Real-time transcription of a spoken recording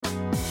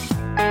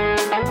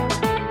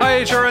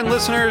HRN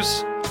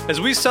listeners.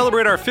 As we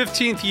celebrate our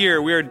 15th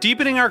year, we are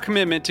deepening our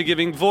commitment to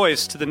giving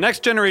voice to the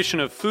next generation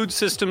of food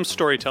systems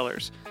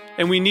storytellers,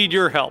 and we need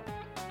your help.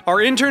 Our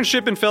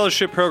internship and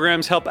fellowship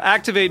programs help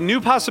activate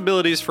new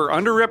possibilities for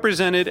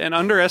underrepresented and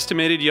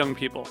underestimated young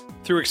people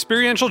through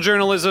experiential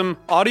journalism,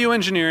 audio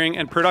engineering,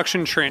 and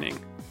production training.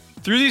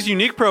 Through these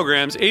unique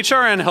programs,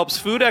 HRN helps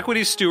food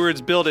equity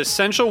stewards build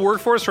essential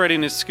workforce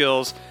readiness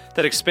skills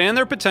that expand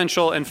their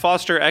potential and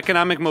foster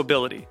economic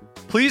mobility.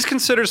 Please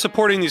consider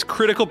supporting these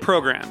critical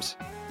programs.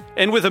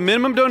 And with a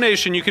minimum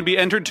donation, you can be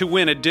entered to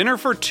win a dinner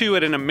for two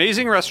at an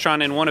amazing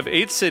restaurant in one of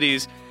 8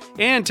 cities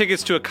and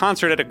tickets to a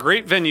concert at a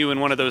great venue in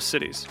one of those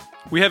cities.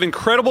 We have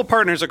incredible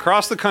partners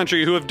across the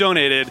country who have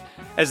donated,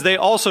 as they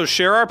also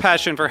share our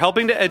passion for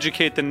helping to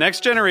educate the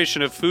next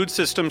generation of food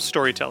systems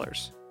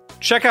storytellers.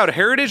 Check out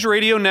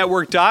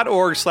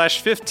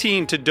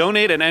heritageradionetwork.org/15 to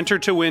donate and enter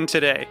to win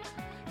today.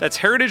 That's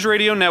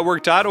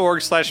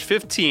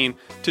heritageradionetwork.org/15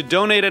 to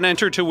donate and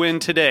enter to win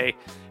today.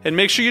 And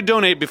make sure you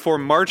donate before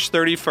March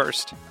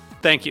 31st.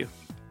 Thank you.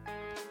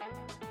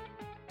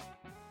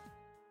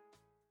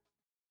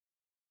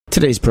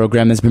 Today's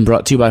program has been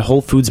brought to you by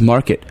Whole Foods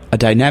Market, a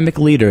dynamic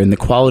leader in the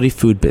quality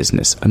food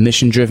business, a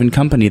mission-driven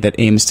company that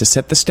aims to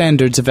set the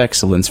standards of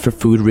excellence for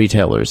food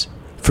retailers.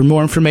 For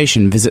more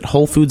information, visit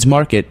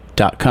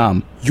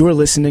WholeFoodsMarket.com. You're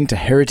listening to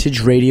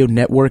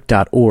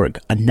HeritageRadioNetwork.org,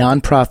 a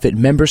nonprofit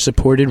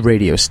member-supported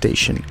radio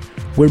station.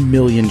 We're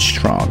millions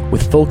strong,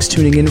 with folks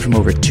tuning in from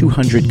over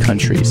 200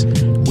 countries.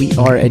 We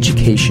are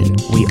education.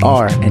 We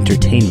are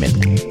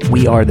entertainment.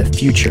 We are the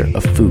future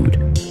of food.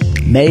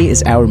 May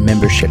is our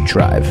membership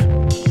drive.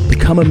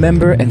 Become a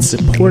member and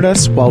support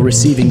us while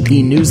receiving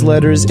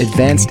e-newsletters,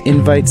 advanced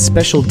invites,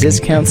 special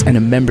discounts, and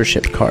a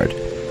membership card.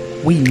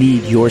 We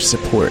need your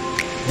support.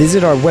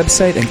 Visit our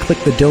website and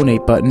click the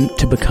donate button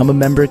to become a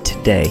member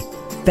today.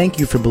 Thank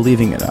you for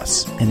believing in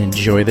us, and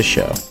enjoy the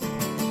show.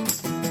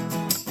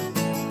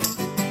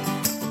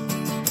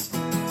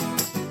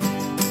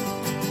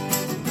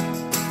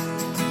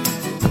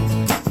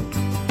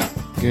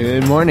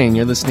 Good morning.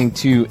 You're listening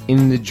to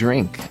In the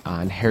Drink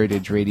on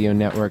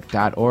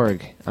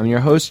heritageradionetwork.org. I'm your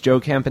host, Joe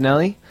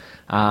Campanelli.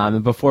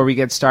 Before we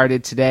get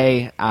started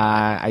today,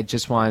 I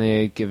just want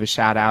to give a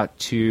shout out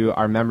to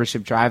our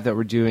membership drive that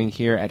we're doing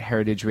here at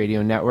Heritage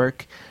Radio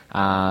Network.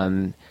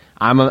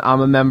 I'm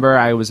a member.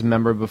 I was a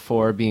member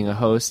before being a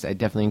host. I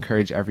definitely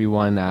encourage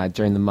everyone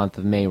during the month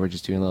of May. We're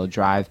just doing a little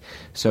drive.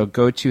 So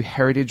go to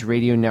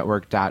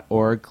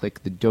heritageradionetwork.org,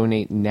 click the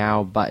Donate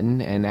Now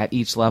button, and at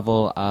each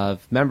level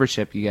of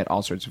membership, you get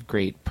all sorts of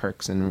great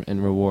perks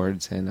and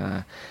rewards.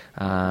 And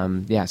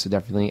so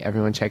definitely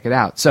everyone check it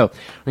out. So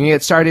we're going to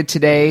get started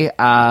today.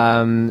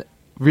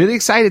 Really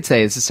excited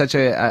today. This is such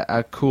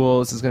a cool,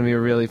 this is going to be a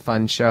really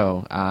fun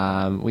show.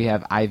 We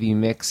have Ivy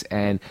Mix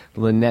and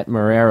Lynette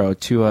Marrero,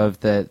 two of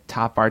the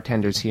top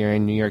bartenders here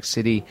in New York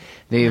City.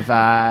 They've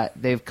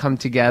come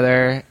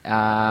together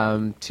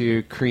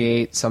to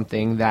create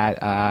something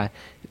that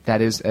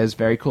is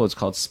very cool. It's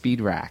called Speed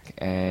Rack,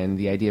 and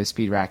the idea of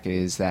Speed Rack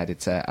is that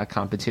it's a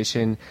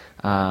competition,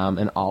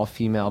 an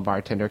all-female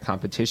bartender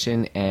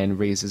competition, and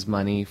raises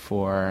money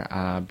for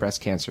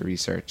breast cancer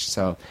research.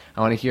 So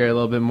I want to hear a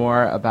little bit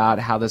more about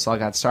how this all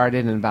got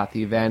started and about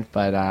the event,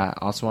 but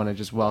also want to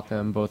just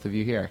welcome both of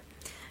you here.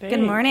 Good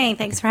morning.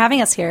 Thanks for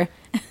having us here.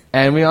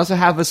 And we also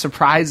have a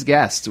surprise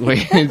guest,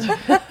 which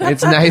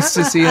it's nice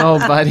to see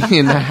old buddy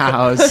in the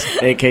house.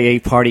 A.K.A.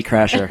 Party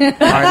Crasher.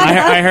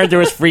 I heard there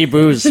was free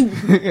booze.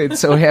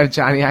 So we have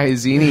Johnny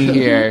Iazzini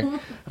here.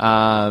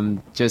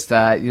 One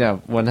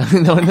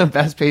of the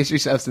best pastry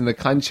chefs in the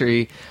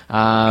country.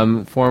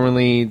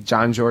 Formerly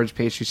John George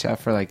pastry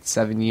chef for like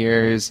 7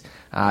 years.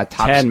 10 years.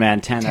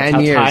 That's how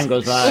time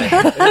goes by.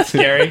 It's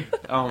scary.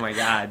 Oh my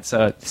God.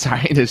 So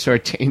sorry to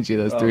shortchange you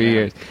those 3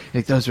 years.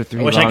 Like, those were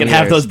 3 I wish long I could years.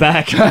 have those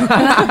back.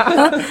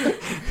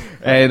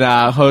 And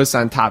host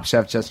on Top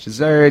Chef Just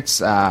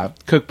Desserts,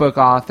 cookbook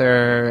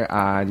author,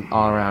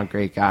 all around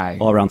great guy.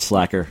 All around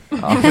slacker.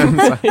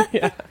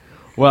 Yeah.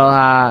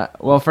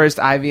 Well, first,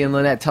 Ivy and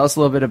Lynette, tell us a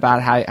little bit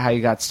about how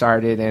you got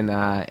started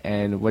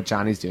and what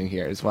Johnny's doing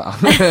here as well.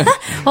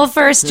 Well,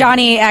 first,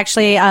 Johnny,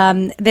 actually,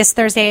 this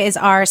Thursday is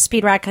our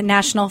Speed Rack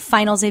National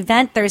Finals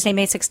event, Thursday,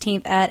 May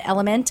 16th at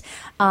Element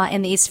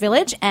in the East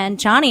Village, and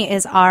Johnny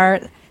is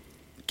our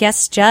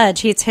guest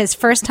judge. It's his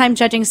first time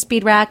judging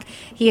Speed Rack.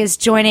 He is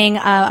joining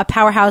a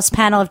powerhouse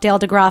panel of Dale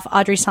DeGroff,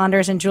 Audrey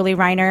Saunders, and Julie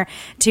Reiner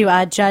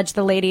to judge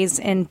the ladies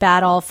in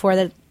battle for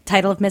the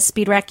title of Miss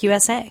Speed Rack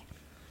USA.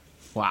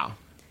 Wow.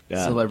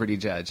 Yeah. Celebrity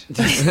judge.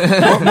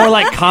 more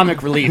like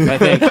comic relief, I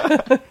think.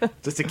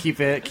 Just to keep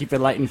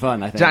it light and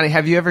fun, I think. Johnny,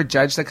 have you ever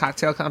judged a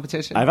cocktail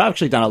competition? I've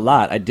actually done a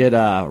lot. I did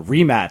a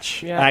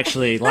rematch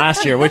actually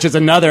last year, which is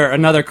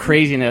another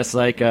craziness.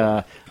 Like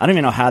I don't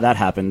even know how that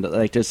happened.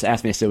 Like, just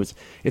ask me. So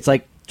it's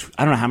like,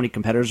 I don't know how many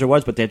competitors there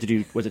was, but they had to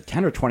do, was it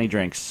 10 or 20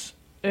 drinks?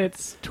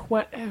 It's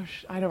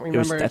I don't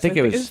remember. I think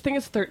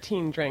it's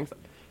 13 drinks.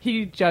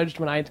 He judged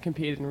when I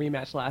competed in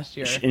rematch last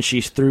year, and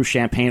she threw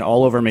champagne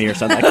all over me or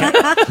something.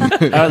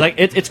 I was like,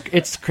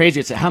 it's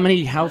crazy. It's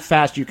how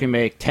fast you can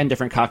make 10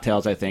 different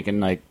cocktails, I think, and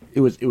like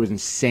it was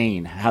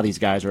insane how these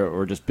guys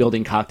were just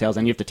building cocktails,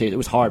 and you have to taste. It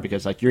was hard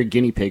because like you're a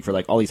guinea pig for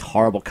like all these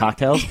horrible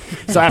cocktails.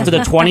 So after the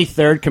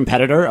 23rd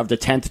competitor of the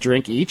 10th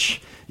drink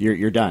each,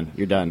 you're done.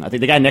 You're done. I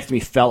think the guy next to me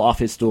fell off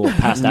his stool,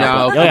 passed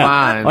out. No, come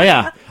on. Oh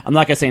yeah. I'm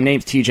not gonna say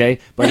names, TJ,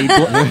 but he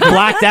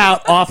blacked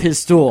out off his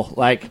stool.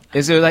 Like,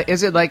 is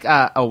it like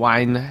a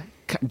wine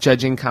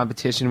judging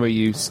competition where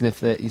you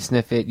sniff it,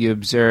 you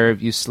observe,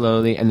 you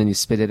slowly, and then you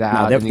spit it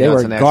out? No, they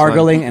were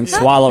gargling and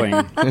swallowing.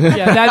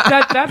 Yeah,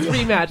 that's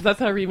rematch. That's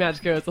how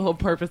rematch goes. The whole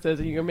purpose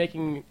is you're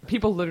making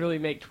people literally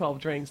make 12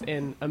 drinks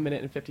in 1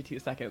 minute and 52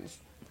 seconds.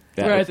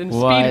 Yeah. Whereas in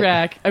Speed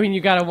Rack, I mean,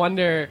 you got to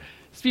wonder.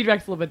 Speed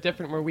Rack's a little bit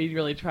different, where we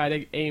really try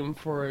to aim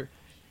for,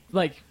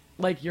 like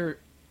you're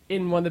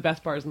in one of the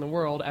best bars in the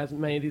world, as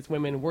many of these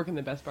women work in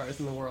the best bars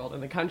in the world,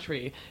 in the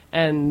country.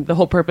 And the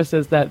whole purpose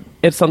is that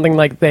it's something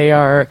like they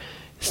are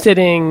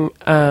sitting,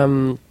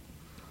 they're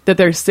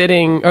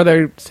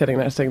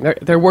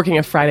working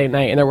a Friday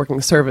night and they're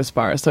working service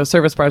bars. So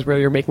service bars where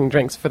you're making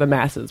drinks for the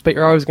masses, but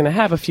you're always going to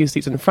have a few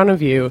seats in front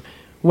of you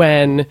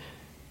when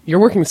you're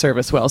working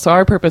service well. So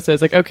our purpose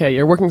is like, okay,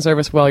 you're working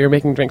service well, you're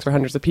making drinks for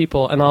hundreds of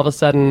people, and all of a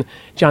sudden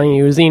Johnny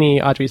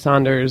Uzzini, Audrey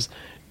Saunders,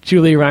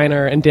 Julie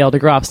Reiner, and Dale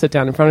DeGroff sit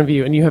down in front of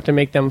you, and you have to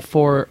make them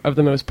 4 of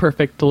the most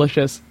perfect,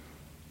 delicious,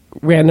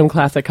 random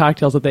classic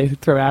cocktails that they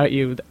throw out at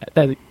you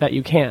that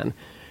you can.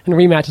 And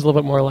rematch is a little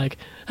bit more like,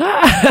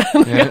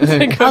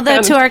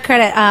 Although, to our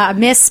credit,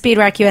 Miss Speed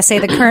Rack USA,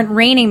 the current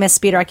reigning Miss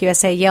Speed Rack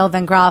USA, Yale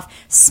Van Groff,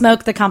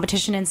 smoked the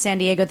competition in San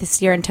Diego this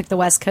year and took the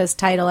West Coast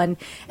title and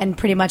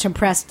pretty much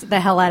impressed the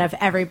hell out of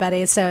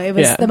everybody. So it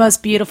was the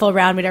most beautiful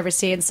round we'd ever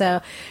seen.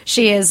 So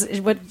she's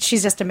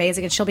just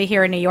amazing, and she'll be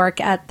here in New York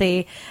at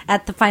the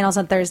finals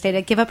on Thursday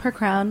to give up her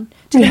crown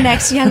to the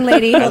next young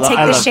lady who'll take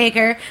the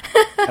shaker.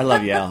 I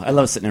love Yale. I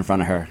love sitting in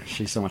front of her.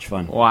 She's so much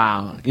fun.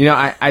 Wow. You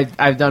know,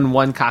 I've done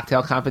one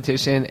cocktail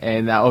competition,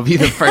 and that will be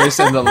the first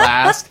and the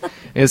last.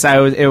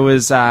 It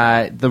was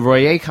the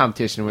Royer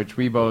competition, which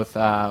we both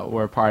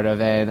were part of,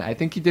 and I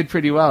think you did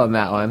pretty well in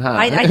that one, huh?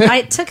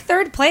 I took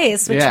third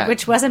place,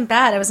 which wasn't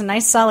bad. It was a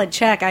nice solid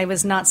check. I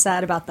was not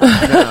sad about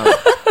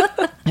that.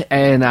 No.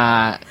 And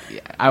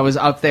I was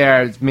up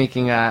there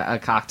making a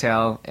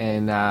cocktail,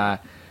 and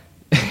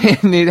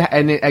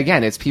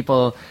again, it's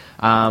people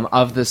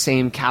of the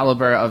same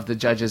caliber of the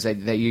judges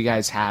that you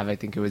guys have. I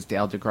think it was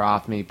Dale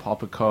DeGroff, maybe Paul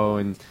Picot,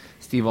 and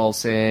Steve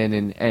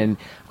Olson, and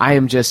I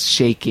am just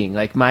shaking.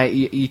 Like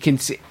you can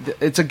see,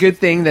 it's a good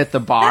thing that the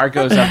bar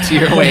goes up to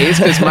your waist,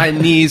 because my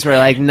knees were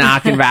like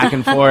knocking back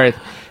and forth,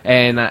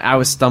 and I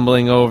was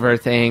stumbling over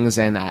things,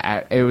 and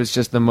it was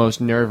just the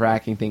most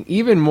nerve-wracking thing.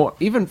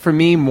 Even for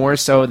me, more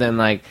so than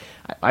like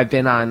I've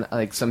been on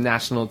like some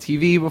national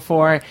TV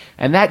before,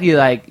 and that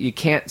you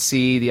can't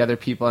see the other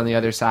people on the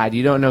other side.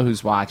 You don't know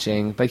who's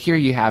watching, but here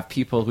you have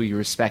people who you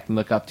respect and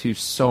look up to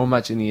so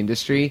much in the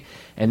industry,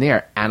 and they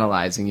are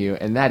analyzing you,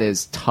 and that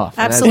is tough.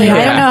 Absolutely.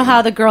 I don't know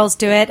how the girls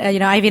do it.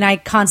 Ivy and I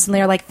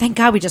constantly are like, thank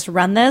God we just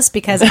run this,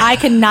 because I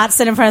cannot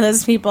sit in front of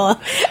those people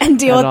and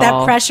deal with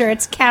that pressure.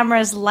 It's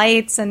cameras,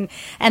 lights, and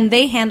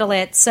they handle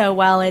it so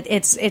well.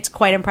 It's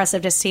quite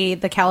impressive to see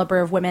the caliber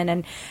of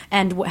women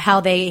and how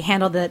they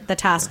handle the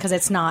task, because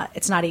it's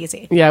not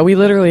easy. Yeah, we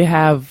literally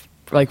have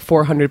like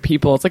 400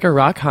 people. It's like a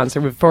rock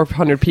concert with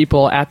 400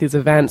 people at these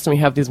events, and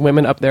we have these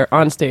women up there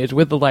on stage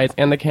with the lights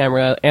and the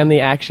camera and the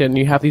action.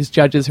 You have these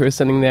judges who are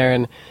sitting there,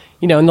 and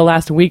in the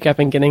last week I've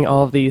been getting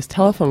all of these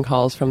telephone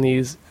calls from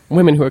these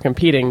women who are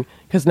competing,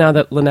 because now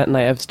that Lynette and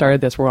I have started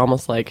this, we're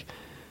almost like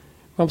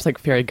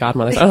fairy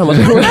godmothers. I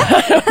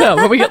don't know,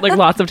 but we get like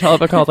lots of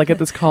telephone calls. I get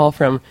this call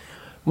from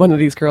one of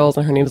these girls,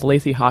 and her name is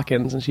Lacey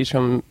Hawkins, and she's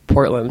from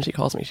Portland. She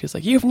calls me. She's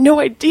like, "You have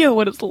no idea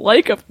what it's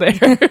like up there."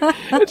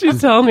 And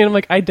she's telling me, and I'm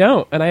like, "I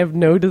don't," and I have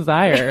no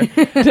desire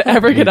to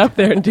ever get up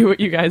there and do what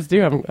you guys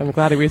do. I'm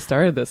glad that we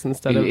started this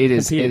instead of competing.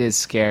 It is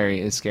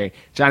scary. It's scary.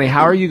 Johnny,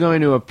 how are you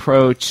going to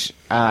approach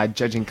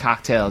judging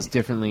cocktails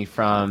differently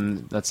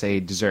from, let's say,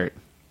 dessert?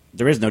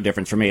 There is no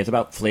difference for me. It's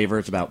about flavor.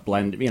 It's about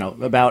blend.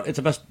 It's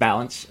about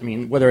balance. I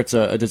mean, whether it's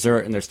a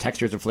dessert and there's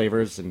textures and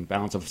flavors and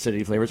balance of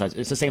acidity flavors,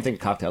 it's the same thing with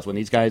cocktails. When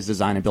these guys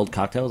design and build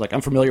cocktails, like I'm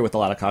familiar with a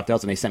lot of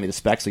cocktails, and they sent me the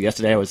specs. So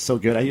yesterday I was so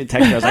good. I didn't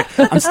text you. I was like,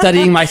 I'm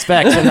studying my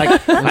specs. And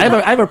like,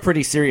 I have a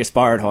pretty serious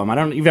bar at home.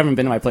 You haven't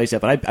been to my place yet,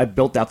 but I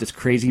built out this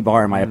crazy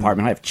bar in my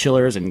apartment. I have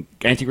chillers and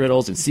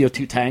anti-griddles and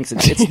CO2 tanks, and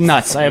it's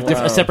nuts. I have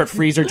a separate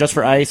freezer just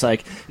for ice.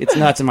 Like, it's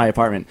nuts in my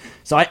apartment.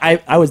 So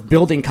I was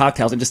building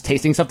cocktails and just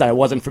tasting stuff that I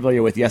wasn't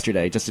familiar with yesterday,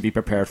 just to be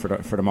prepared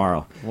for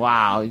tomorrow.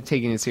 Wow, you're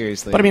taking it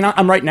seriously. But I mean,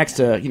 I'm right next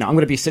to, I'm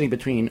going to be sitting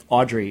between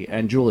Audrey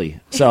and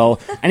Julie. So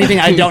anything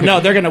I don't know,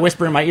 they're going to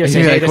whisper in my ear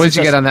saying, like, what'd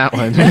you get on that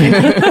one?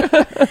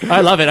 I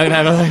love it. I'm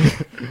going to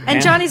have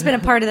And Johnny's been a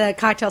part of the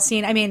cocktail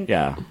scene. I mean,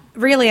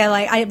 really,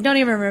 I don't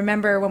even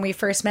remember when we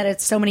first met.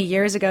 It's so many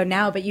years ago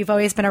now, but you've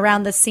always been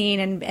around the scene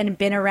and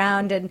been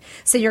around, and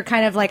so you're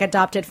kind of like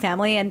adopted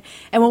family. And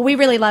what we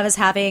really love is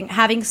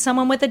having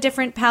someone with a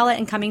different palette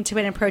and coming to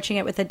it and approaching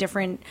it with a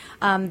different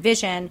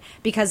vision,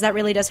 because that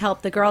really does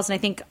help the girls. And I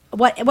think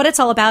what it's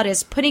all about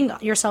is putting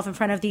yourself in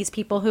front of these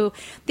people who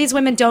these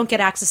women don't get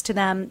access to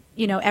them,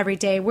 every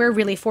day. We're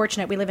really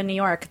fortunate. We live in New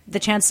York. The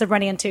chance of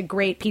running into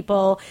great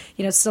people,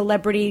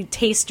 celebrity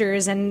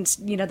tasters and,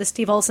 the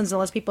Steve Olsons and all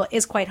those people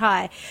is quite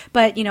high.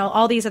 But,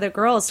 all these other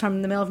girls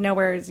from the middle of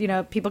nowhere,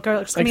 people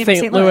girls coming like from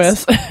St.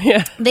 Louis,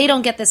 yeah, they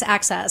don't get this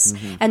access.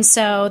 Mm-hmm. And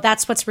so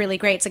that's what's really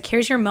great. It's like,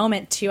 here's your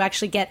moment to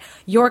actually get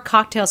your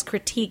cocktails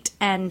critiqued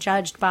and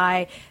judged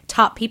by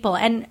top people,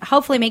 and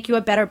hopefully make you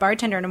a better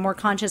bartender and a more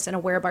conscious and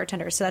aware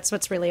bartender. So that's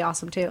what's really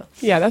awesome too.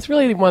 Yeah, that's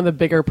really one of the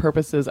bigger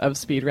purposes of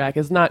Speed Rack,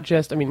 is not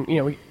just,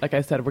 like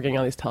I said, we're getting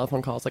all these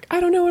telephone calls like, I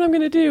don't know what I'm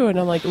going to do. And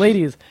I'm like,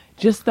 ladies,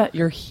 just that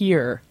you're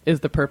here is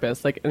the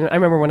purpose. Like, and I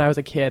remember when I was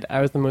a kid, I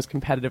was the most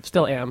competitive,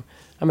 still am.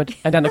 I'm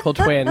identical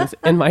twins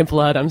in my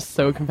blood. I'm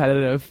so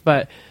competitive.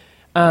 But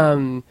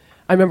I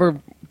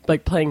remember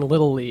like playing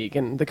Little League,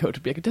 and the coach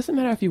would be like, it doesn't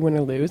matter if you win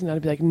or lose. And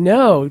I'd be like,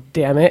 no,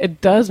 damn it,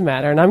 it does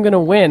matter, and I'm going to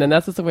win, and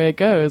that's just the way it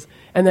goes.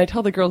 And I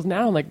tell the girls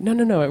now, I'm like,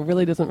 no, it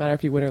really doesn't matter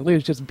if you win or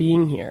lose, just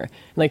being here.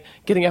 And like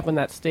getting up on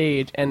that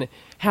stage and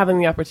having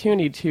the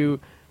opportunity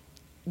to,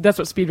 that's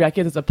what Speed Rack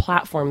is a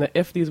platform that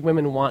if these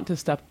women want to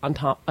step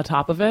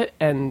atop of it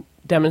and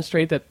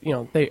demonstrate that,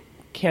 they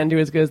can do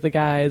as good as the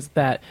guys,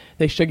 that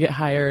they should get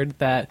hired,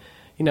 that,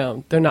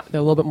 they're a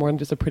little bit more than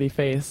just a pretty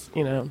face,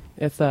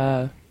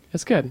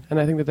 it's good, and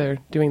I think that they're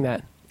doing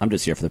that. I'm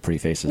just here for the pretty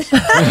faces.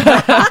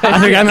 I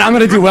think I'm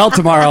going to do well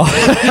tomorrow.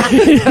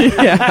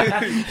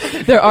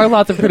 Yeah, there are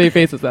lots of pretty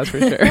faces, that's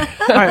for sure.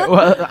 All right,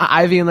 well,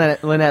 Ivy and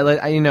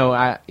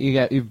Lynette,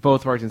 you've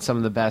both worked in some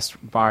of the best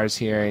bars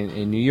here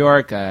in New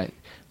York.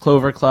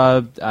 Clover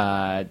Club,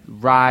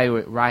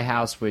 Rye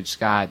House, which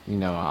got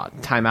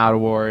Time Out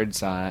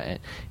awards.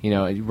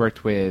 You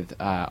worked with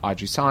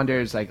Audrey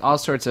Saunders, like all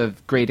sorts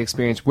of great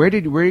experience. Where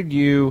did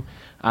you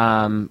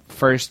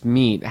first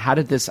meet? How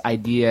did this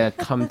idea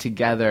come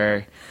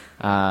together?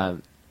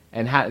 And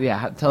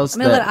tell us.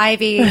 I'm gonna let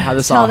Ivy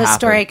tell this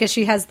story, because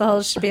she has the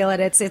whole spiel,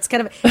 and it's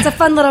kind of a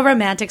fun little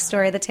romantic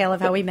story, the tale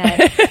of how we met.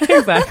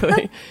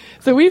 Exactly.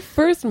 So we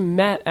first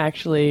met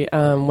actually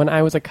when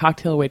I was a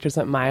cocktail waitress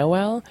at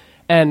Mile,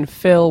 and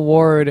Phil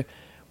Ward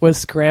was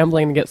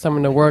scrambling to get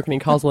someone to work, and he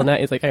calls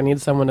Lynette. He's like, I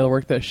need someone to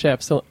work this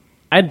shift. So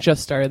I'd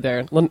just started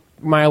there.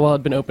 Mile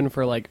had been open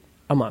for like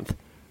a month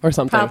or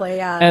something. Probably,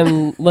 yeah.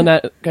 And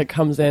Lynette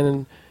comes in,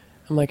 and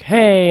I'm like,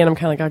 hey, and I'm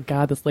kind of like, oh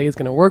God, this lady's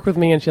going to work with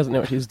me, and she doesn't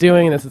know what she's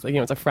doing. And this is,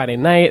 it's a Friday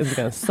night. This is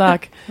going to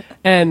suck.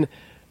 And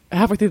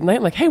halfway through the night,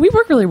 I'm like, hey, we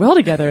work really well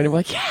together. And we're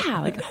like, yeah,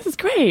 like this is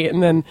great.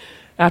 And then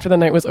after the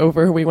night was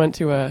over, we went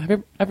to have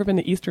you ever been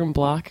to Eastern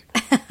Bloc?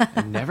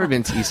 I've never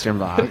been to Eastern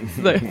Bloc.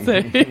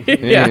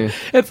 Yeah,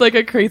 it's like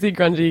a crazy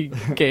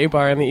grungy gay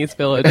bar in the East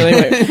Village.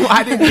 Anyway,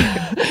 why did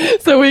you?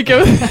 So we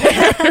go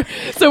there.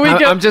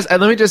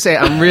 Let me just say,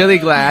 I'm really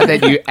glad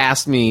that you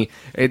asked me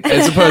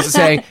as opposed to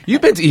saying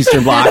you've been to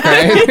Eastern Bloc,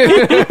 right?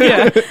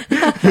 Yeah.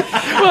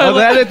 I'm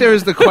glad that there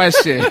was the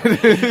question.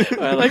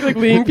 I like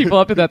leading people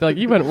up to that. They're like,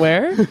 you went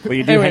where? Well,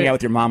 you do hang out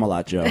with your mom a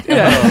lot, Joe.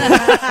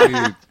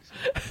 Yeah.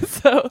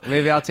 So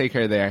maybe I'll take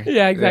her there.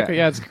 Yeah, exactly.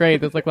 Yeah, it's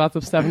great. There's like lots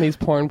of 70s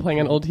porn playing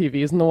on old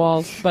TVs in the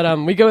walls. But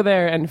we go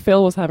there, and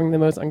Phil was having the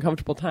most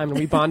uncomfortable time, and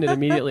we bonded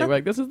immediately. We're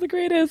like, this is the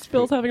greatest.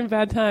 Phil's having a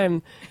bad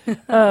time.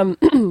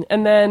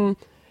 And then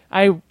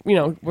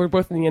we're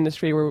both in the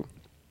industry. We're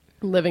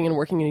living and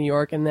working in New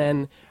York, and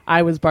then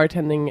I was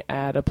bartending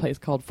at a place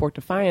called Fort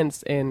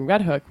Defiance in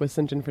Red Hook with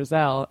St. John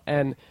Frizzell,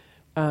 and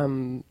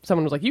someone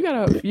was like, you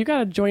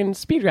gotta join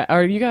Speed Rack,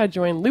 or you gotta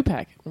join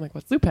LUPEC. I'm like,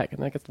 what's LUPEC? And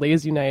like, it's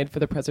Ladies United for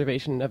the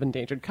Preservation of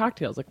Endangered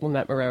Cocktails. Like,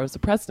 Lynette Moreau is the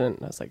president.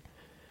 And I was like,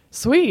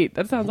 sweet,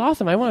 that sounds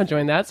awesome. I want to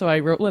join that. So I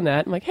wrote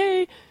Lynette. I'm like,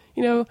 hey,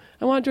 I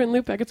want to join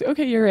LUPEC. It's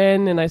okay, you're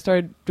in. And I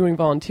started doing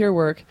volunteer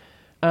work.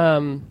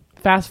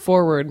 Fast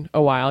forward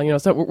a while,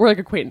 so we're like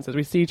acquaintances.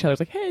 We see each other.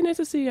 It's like, hey, nice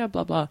to see you,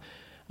 blah, blah.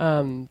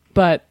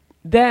 But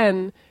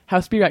then how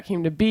Speed Rack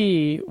came to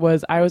be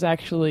was I was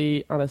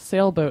actually on a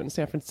sailboat in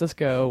San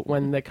Francisco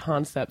when the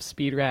concept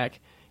Speed Rack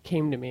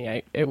came to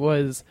me. It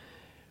was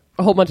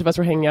a whole bunch of us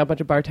were hanging out, a bunch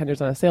of bartenders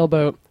on a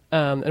sailboat,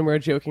 and we were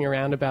joking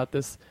around about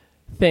this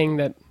thing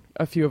that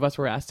a few of us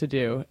were asked to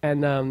do.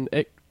 And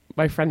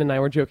my friend and I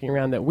were joking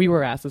around that we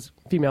were asked, as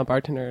female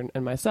bartender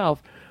and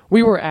myself,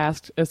 we were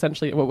asked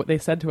essentially, what they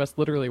said to us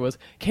literally was,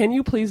 can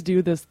you please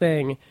do this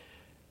thing?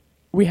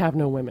 We have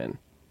no women.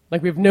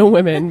 Like, we have no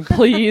women.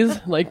 Please,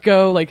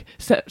 go,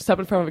 step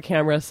in front of a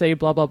camera, say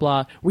blah, blah,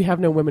 blah. We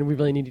have no women. We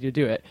really need you to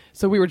do it.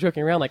 So we were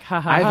joking around, like, ha,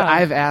 ha, ha.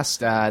 I've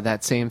asked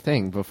that same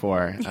thing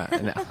before.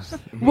 No.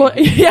 Well,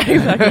 yeah,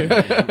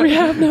 exactly. We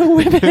have no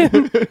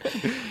women.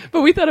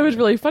 But we thought it was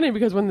really funny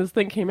because when this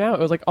thing came out,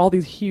 it was like all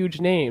these huge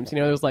names.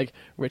 There was like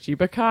Richie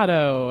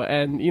Baccato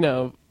and,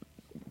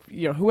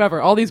 whoever,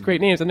 all these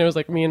great names. And there was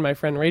like me and my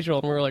friend Rachel,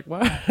 and we were like,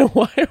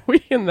 why are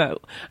we in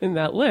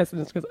that list?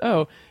 And it's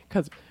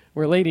because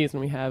we're ladies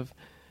and we have,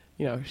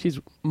 she's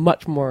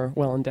much more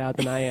well endowed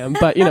than I am,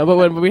 but but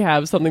when we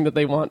have something that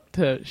they want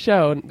to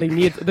show, they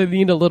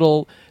need a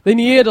little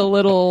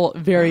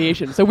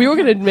variation. So we were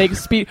going to make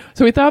so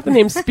we thought of the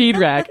name Speed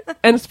Rack,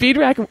 and Speed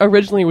Rack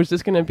originally was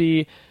just going to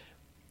be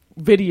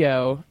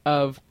video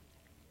of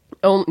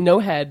no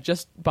head,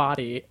 just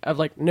body, of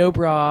like no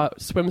bra,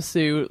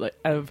 swimsuit, like,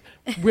 of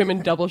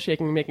women double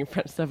shaking, making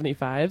French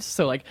 75s.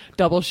 So like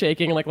double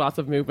shaking, like lots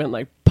of movement,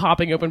 like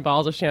popping open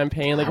bottles of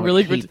champagne, like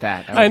really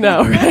that. I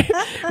know, right?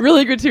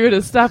 Really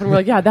gratuitous stuff. And we're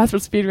like, yeah, that's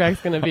what Speed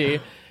Rack's going to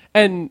be.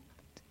 And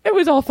it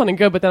was all fun and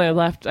good. But then I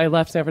left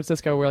San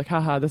Francisco. We're like,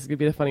 haha, this is going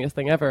to be the funniest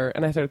thing ever.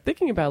 And I started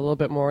thinking about it a little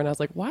bit more. And I was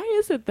like, why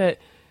is it that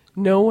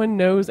no one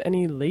knows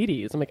any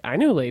ladies? I'm like, I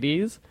know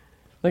ladies.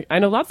 Like, I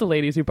know lots of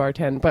ladies who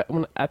bartend, but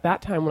at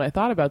that time, when I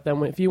thought about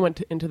them, if you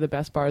went into the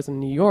best bars in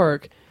New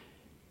York,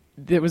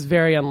 it was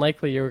very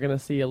unlikely you were going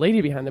to see a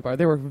lady behind the bar.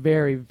 There were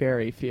very,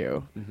 very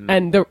few. Mm-hmm.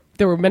 And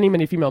there were many,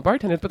 many female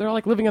bartenders, but they're all,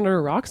 like, living under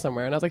a rock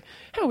somewhere. And I was like,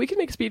 we can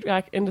make Speed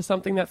Rack into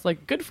something that's,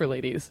 like, good for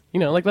ladies.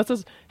 Like, let's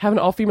just have an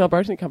all-female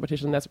bartending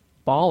competition that's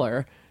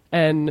baller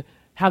and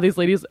have these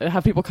ladies,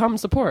 have people come and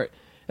support.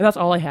 And that's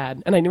all I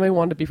had. And I knew I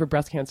wanted to be for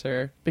breast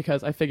cancer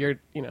because I figured,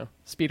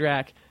 Speed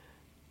Rack...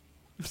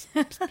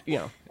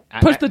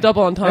 push the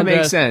double entendre. That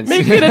makes sense.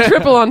 Make it a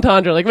triple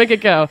entendre. Like, make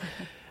it go.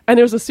 And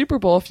there was a Super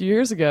Bowl a few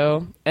years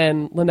ago,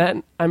 and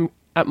Lynette, I'm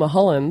at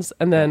Mulholland's,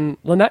 and then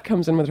Lynette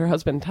comes in with her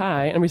husband,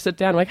 Ty, and we sit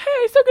down. I'm like,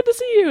 hey, so good to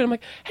see you. And I'm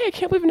like, hey, I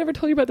can't believe I never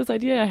told you about this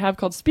idea I have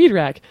called Speed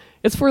Rack.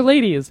 It's for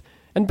ladies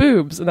and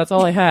boobs, and that's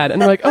all I had.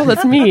 And they're like, oh,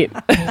 let's meet.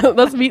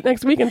 Let's meet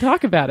next week and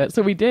talk about it.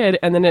 So we did,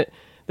 and then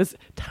this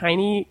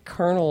tiny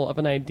kernel of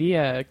an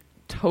idea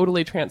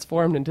totally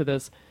transformed into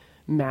this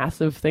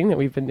massive thing that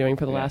we've been doing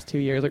for the last 2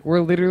 years. Like, we're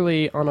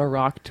literally on a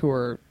rock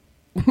tour.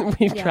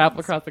 We've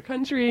traveled across the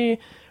country.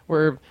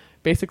 We're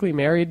basically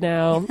married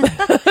now.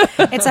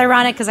 It's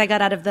ironic because I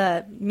got out of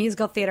the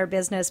musical theater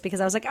business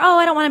because I was like,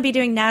 I don't want to be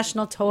doing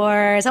national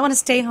tours. I want to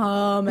stay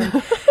home.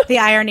 And the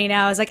irony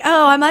now is like,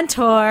 I'm on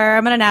tour.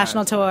 I'm on a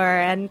national tour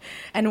and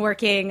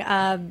working,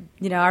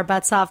 our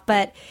butts off.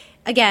 But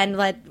again,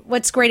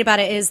 what's great about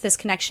it is this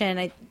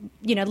connection.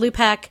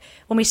 Lupec,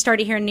 when we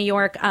started here in New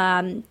York,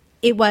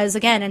 it was,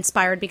 again,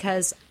 inspired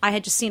because I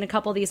had just seen a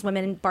couple of these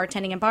women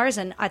bartending in bars,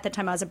 and at the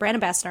time I was a brand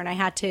ambassador, and I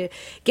had to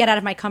get out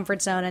of my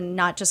comfort zone and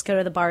not just go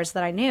to the bars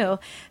that I knew.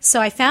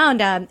 So I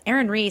found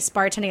Erin Reese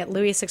bartending at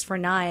Louis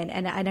 649,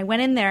 and I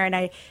went in there,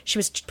 and she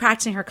was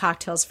practicing her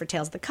cocktails for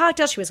Tales of the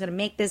Cocktail. She was going to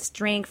make this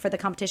drink for the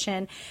competition,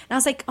 and I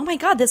was like, oh my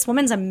God, this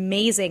woman's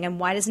amazing, and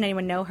why doesn't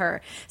anyone know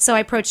her? So I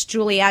approached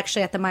Julie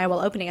actually at the Maya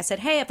Well opening. I said,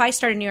 hey, if I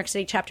start a New York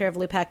City chapter of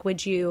Lupec,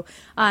 would you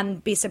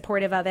be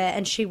supportive of it?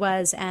 And she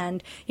was,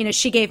 and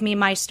she gave me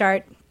my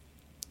start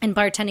in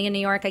bartending in New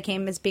York. I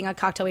came as being a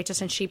cocktail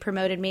waitress, and she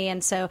promoted me,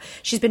 and so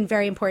she's been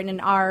very important in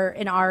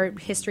our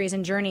histories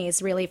and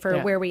journeys, really, for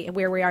where we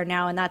are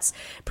now. And that's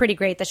pretty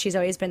great that she's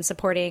always been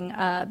supporting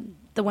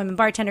the women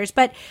bartenders.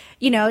 But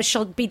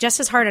she'll be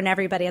just as hard on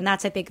everybody, and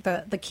that's, I think,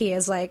 the key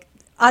is, like,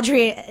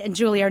 Audrey and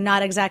Julie are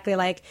not exactly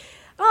like,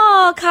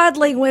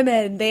 coddling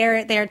women.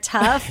 They're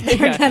tough.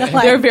 They're kind of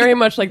like, they're very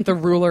much like the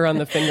ruler on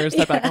the fingers.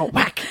 They're like,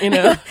 whack,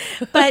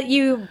 But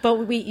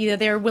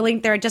they're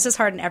willing. They're just as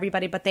hard on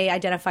everybody, but they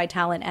identify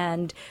talent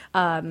and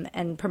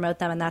promote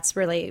them, and that's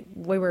really,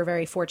 we were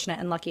very fortunate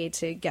and lucky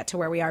to get to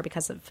where we are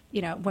because of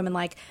women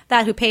like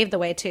that who paved the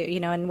way too.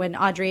 And when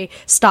Audrey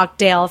stalked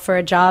Dale for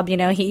a job,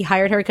 he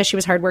hired her because she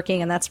was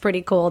hardworking, and that's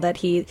pretty cool that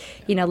he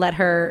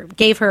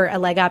gave her a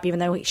leg up, even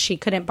though she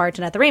couldn't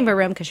bartend at the Rainbow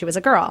Room because she was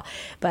a girl,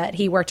 but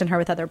he worked on her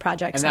with other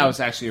projects. And that was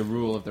actually a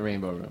rule of the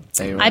Rainbow Room.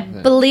 I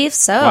believe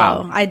so.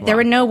 Wow. There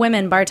were no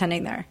women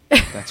bartending there.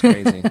 That's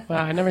crazy.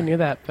 Wow, I never knew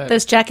that. But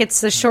those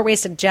jackets, those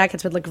short-waisted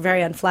jackets, would look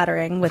very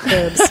unflattering with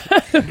boobs.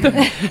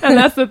 And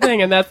that's the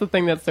thing. And that's the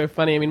thing that's so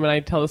funny. I mean, when I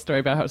tell the story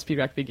about how Speed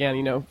Rack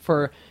began,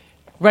 for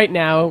right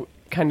now,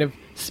 kind of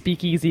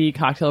speakeasy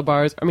cocktail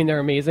bars, I mean, they're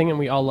amazing and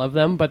we all love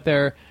them, but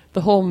they're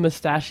the whole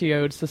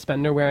mustachioed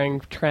suspender-wearing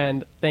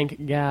trend,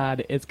 thank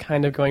God, is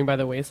kind of going by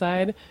the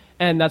wayside.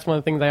 And that's one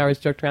of the things I always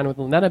joked around with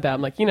Lynette about.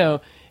 I'm like,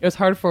 it was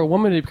hard for a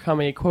woman to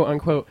become a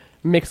quote-unquote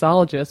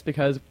mixologist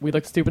because we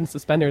look stupid in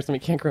suspenders and we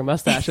can't grow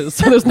mustaches,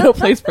 so there's no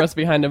place for us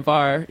behind a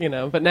bar,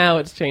 But now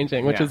it's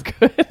changing, which is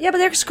good. Yeah, but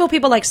there's cool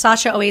people like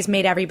Sasha always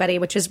made everybody,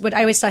 which is what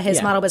I always thought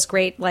his model was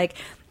great. Like,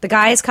 the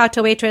guy's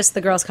cocktail waitress,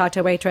 the girl's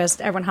cocktail waitress,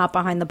 everyone hop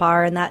behind the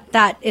bar, and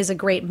that is a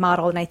great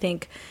model. And I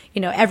think,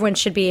 everyone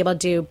should be able to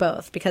do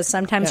both, because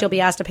sometimes you'll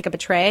be asked to pick up a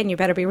tray and you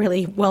better be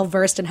really well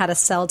versed in how to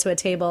sell to a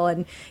table.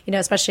 And,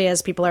 especially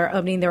as people are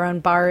opening their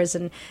own bars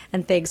and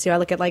things, I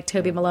look at like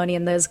Toby Maloney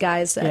and those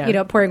guys,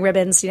 pouring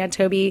ribbons.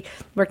 Toby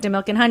worked in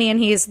Milk and Honey, and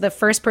he's the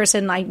first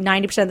person, like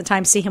 90% of the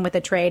time, see him with a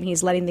tray, and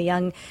he's letting the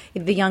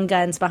young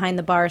guns behind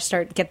the bar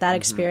get that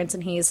experience,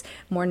 and he's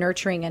more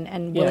nurturing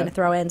and willing to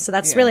throw in. So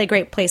that's really a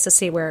great place to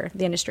see where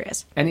the industry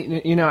is.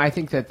 And I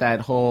think that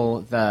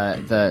whole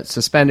the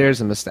suspenders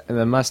and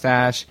the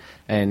mustache,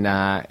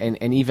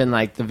 and even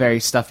like the very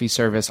stuffy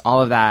service,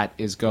 all of that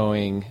is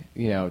going,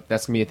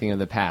 that's gonna be a thing of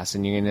the past,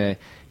 and you're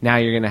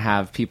gonna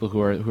have people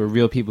who are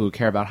real people who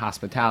care about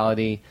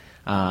hospitality,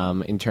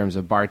 in terms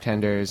of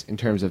bartenders, in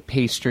terms of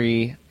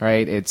pastry,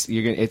 right? It's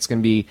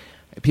gonna be,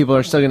 people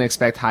are still going to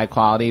expect high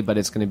quality, but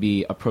it's going to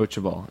be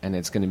approachable and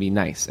it's going to be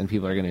nice and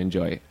people are going to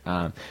enjoy it.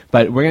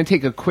 But we're going to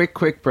take a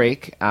quick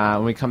break.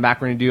 When we come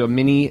back, we're going to do a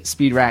mini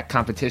speed rack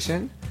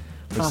competition,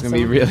 which is going to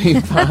be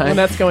really fun. When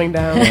that's going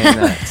down.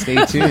 And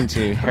stay tuned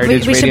to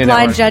Heritage we Radio should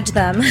blind Network. judge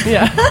them.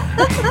 Yeah.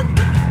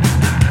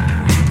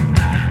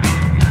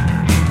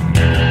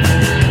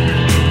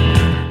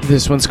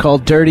 This one's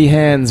called Dirty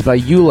Hands by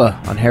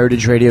Eula on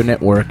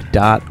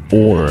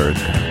heritageradionetwork.org.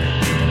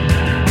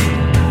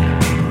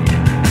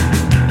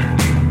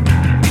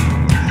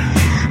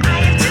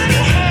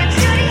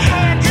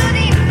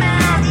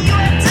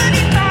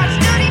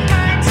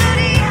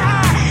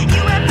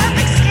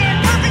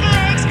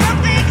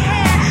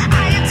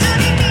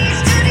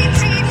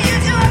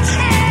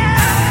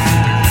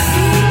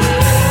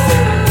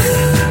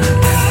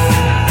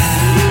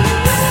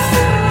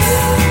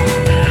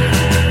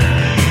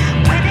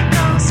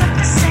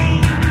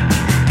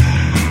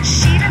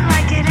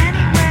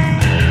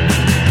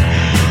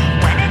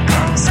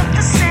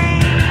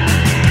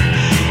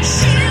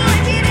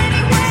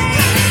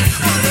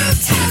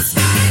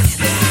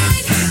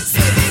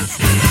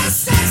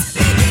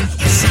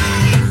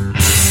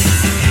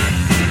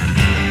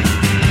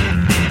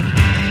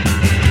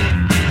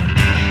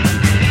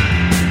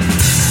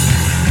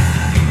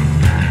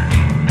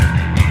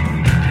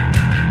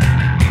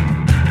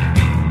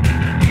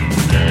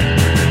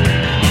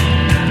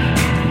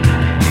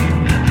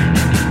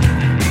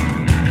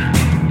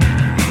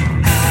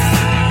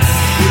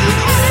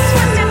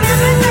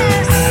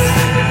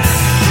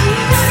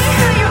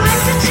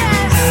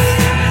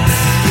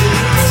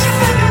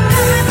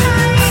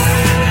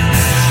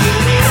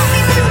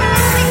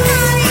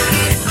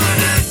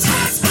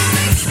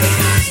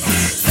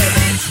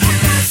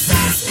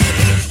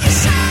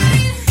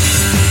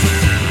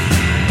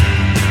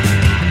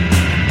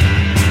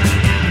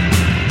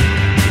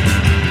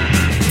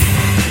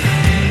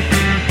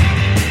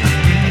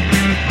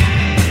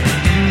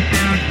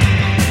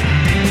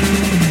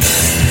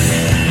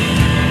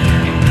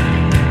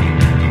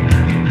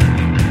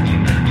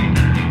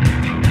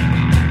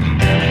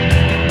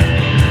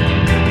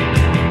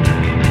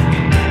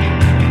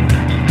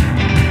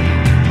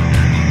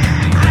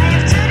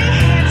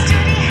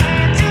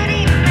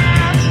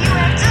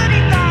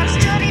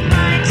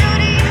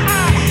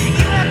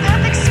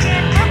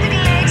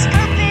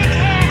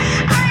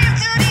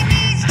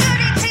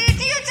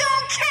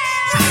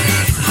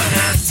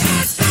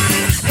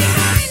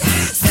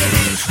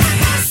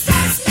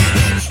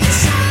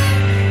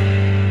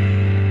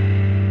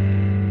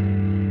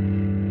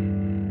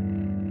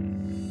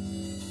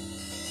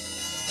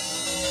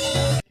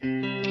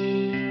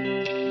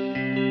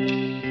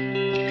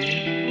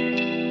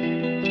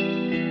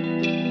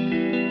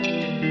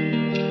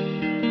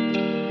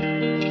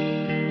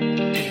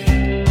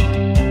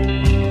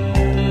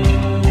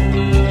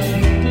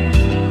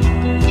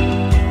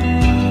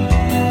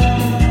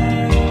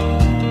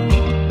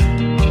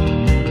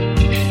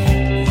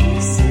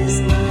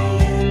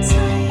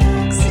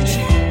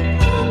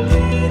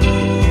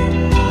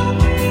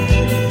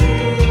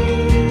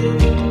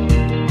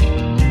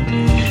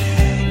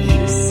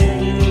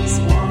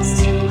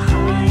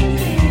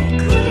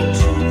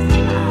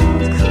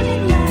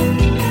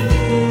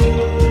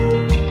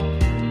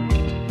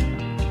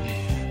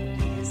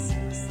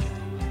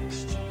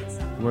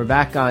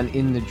 Back on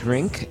In the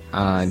Drink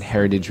on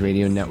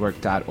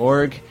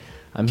heritageradionetwork.org.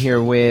 I'm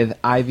here with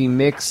Ivy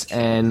Mix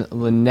and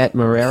Lynette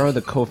Marrero,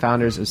 the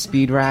co-founders of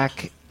Speed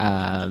Rack,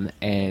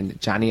 and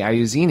Johnny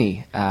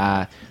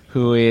Iuzzini,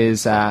 who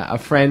is a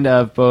friend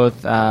of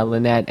both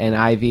Lynette and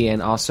Ivy,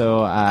 and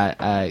also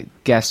a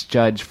guest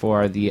judge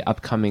for the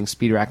upcoming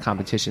Speed Rack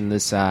competition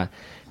this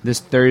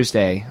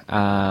Thursday.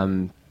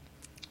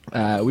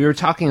 We were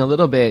talking a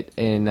little bit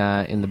in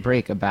the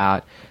break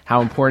about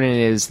how important it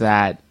is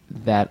that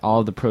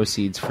all the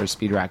proceeds for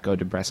Speed Rack go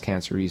to breast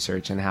cancer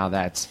research, and how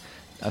that's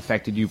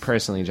affected you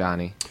personally,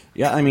 Johnny.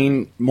 Yeah, I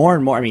mean, more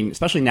and more,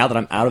 especially now that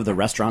I'm out of the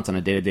restaurants on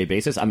a day-to-day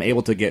basis, I'm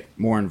able to get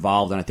more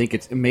involved, and I think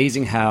it's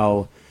amazing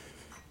how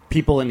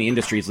people in the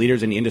industries,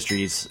 leaders in the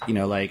industries,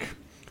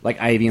 like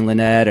Ivy and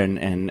Lynette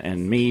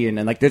and me,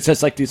 and like it's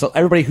just like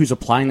everybody who's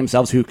applying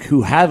themselves,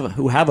 who have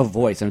a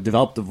voice and have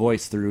developed a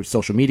voice through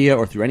social media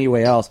or through any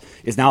way else,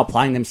 is now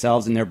applying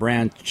themselves in their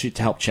brand to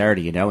help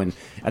charity, and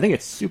I think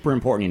it's super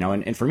important,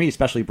 and for me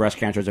especially, breast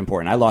cancer is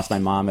important. I lost my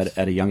mom at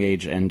a young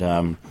age,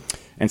 and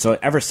so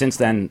ever since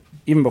then,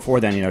 even before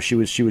then,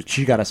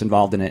 she got us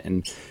involved in it,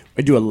 and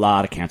I do a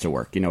lot of cancer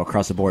work,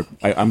 across the board.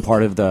 I'm a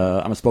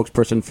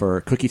spokesperson for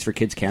Cookies for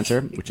Kids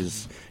Cancer, which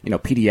is,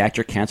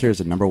 pediatric cancer is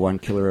the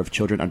 #1 killer of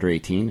children under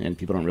 18, and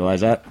people don't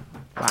realize that.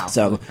 Wow.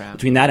 So holy crap.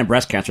 between that and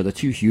breast cancer, the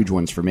two huge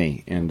ones for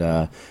me. And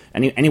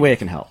any way I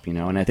can help,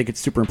 and I think it's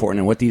super important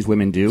in what these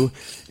women do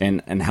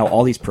and how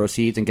all these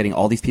proceeds and getting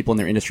all these people in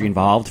their industry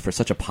involved for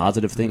such a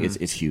positive thing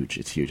is huge.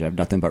 It's huge. I have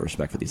nothing but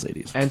respect for these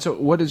ladies. And so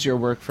what does your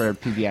work for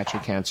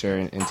pediatric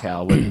cancer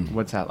entail?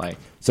 What's that like?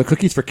 So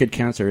Cookies for Kid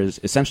Cancer is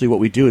essentially what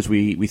we do is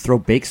we throw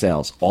bake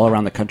sales all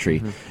around the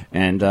country,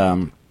 and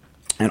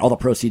all the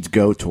proceeds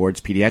go towards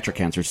pediatric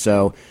cancer.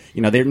 So,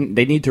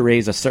 they need to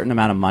raise a certain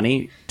amount of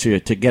money to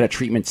get a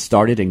treatment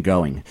started and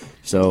going.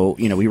 So,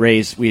 we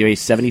raise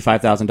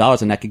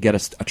 $75,000, and that could get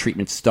us a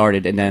treatment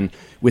started. And then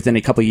within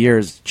a couple of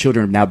years,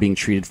 children are now being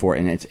treated for it,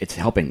 and it's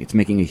helping. It's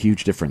making a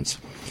huge difference.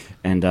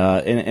 And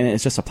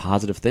it's just a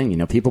positive thing.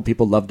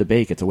 People love to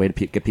bake. It's a way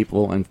to get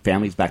people and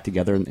families back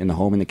together in the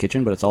home, in the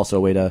kitchen, but it's also a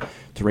way to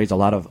raise a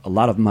lot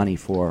of money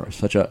for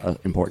such a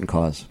important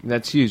cause.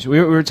 That's huge. We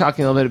were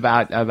talking a little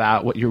bit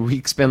about what your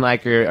week's been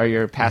like or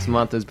your past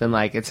month has been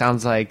like. It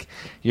sounds like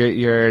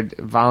you're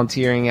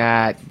volunteering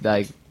at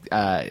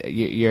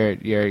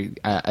you're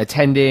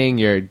attending,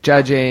 you're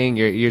judging,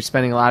 you're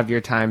spending a lot of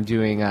your time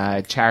doing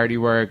charity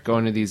work,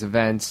 going to these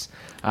events.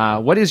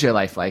 What is your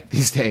life like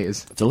these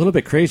days? It's a little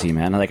bit crazy,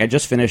 man. I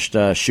just finished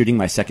shooting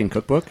my second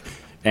cookbook,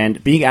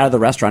 and being out of the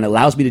restaurant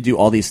allows me to do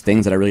all these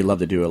things that I really love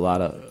to do. A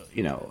lot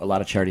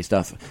of charity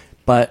stuff,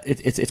 but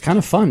it's kind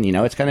of fun.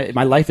 It's kind of,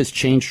 my life has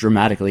changed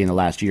dramatically in the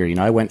last year.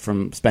 I went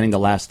from spending the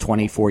last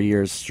 24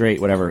 years straight,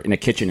 whatever, in a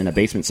kitchen in a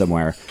basement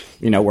somewhere,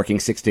 working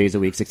 6 days a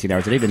week, 16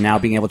 hours a day, to now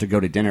being able to go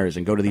to dinners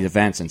and go to these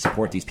events and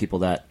support these people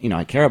that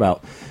I care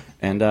about.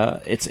 And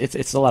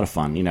it's a lot of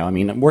fun,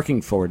 I'm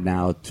working forward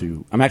now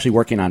I'm actually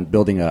working on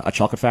building a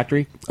chocolate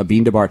factory, a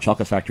bean to bar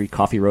chocolate factory,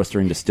 coffee roaster,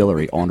 and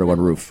distillery all under one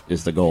roof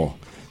is the goal.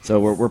 So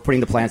we're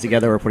putting the plans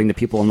together, we're putting the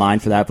people in line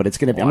for that, but I'm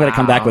going to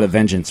come back with a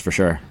vengeance for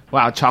sure.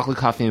 Wow, chocolate,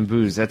 coffee, and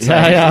booze. That's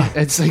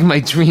it's like my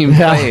dream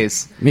Yeah.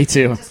 place. Me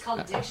too. Just called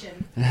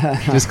addiction.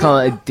 Just call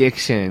it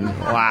addiction.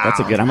 Wow. That's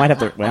a good. I'm going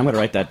to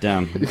write that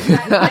down. By the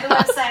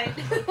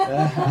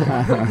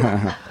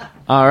website.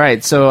 All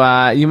right,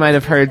 so you might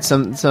have heard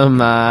some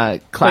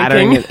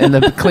clattering and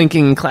the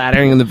clinking and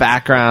clattering in the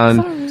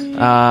background.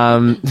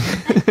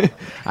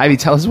 Ivy,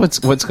 tell us what's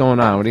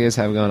going on. What do you guys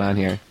have going on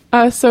here?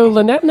 So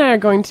Lynette and I are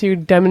going to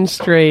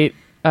demonstrate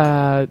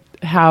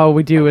how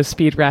we do a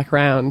speed rack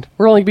round.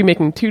 We're only going to be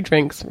making 2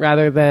 drinks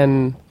rather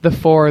than the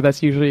 4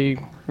 that's usually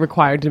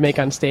required to make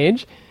on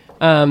stage.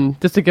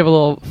 Just to give a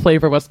little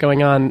flavor of what's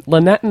going on,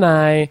 Lynette and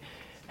I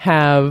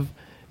have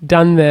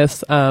done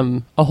this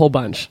a whole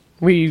bunch.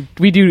 We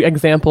do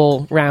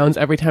example rounds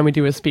every time we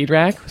do a speed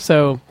rack.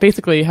 So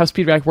basically how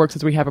speed rack works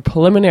is we have a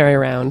preliminary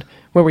round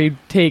where we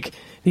take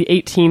the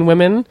 18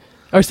 women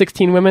or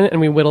 16 women and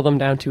we whittle them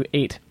down to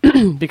 8.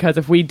 Because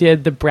if we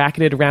did the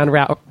bracketed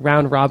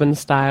round robin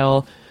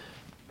style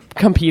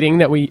competing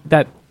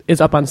that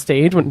is up on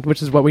stage,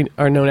 which is what we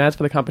are known as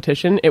for the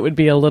competition, it would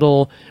be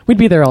we'd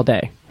be there all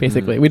day,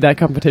 basically. That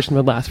competition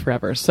would last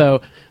forever.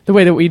 So the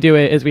way that we do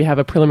it is we have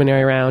a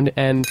preliminary round,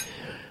 and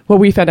what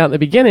we found out in the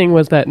beginning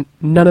was that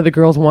none of the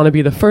girls want to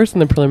be the first in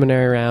the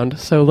preliminary round.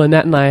 So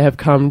Lynette and I have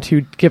come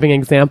to giving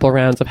example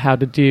rounds of how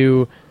to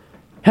do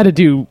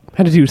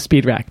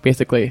speed rack,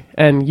 basically.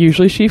 And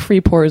usually she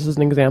free pours as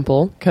an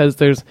example, because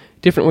there's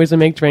different ways to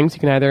make drinks. You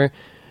can either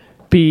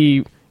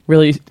be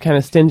really kind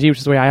of stingy, which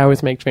is the way I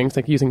always make drinks,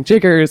 like using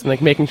jiggers and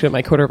like making sure that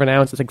my 1/4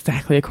 ounce is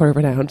exactly a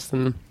 1/4 ounce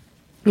and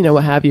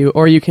what have you.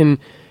 Or you can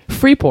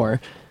free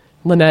pour.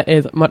 Lynette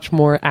is much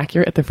more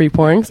accurate at the free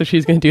pouring, so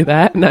she's going to do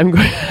that, and I'm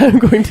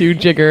going to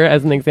jigger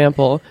as an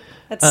example.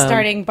 That's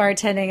starting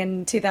bartending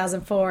in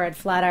 2004 at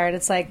Flatiron.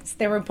 It's like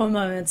there were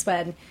moments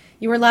when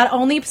you were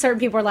only certain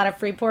people were allowed to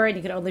free pour, and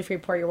you could only free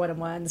pour your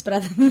 1-in-1s. But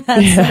other than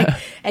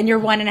that, and your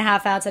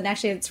 1.5 ounce. And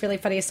actually, it's really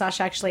funny.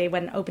 Sasha actually,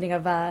 when opening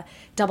of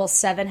Double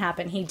 7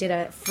 happened, he did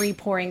a free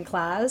pouring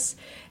class.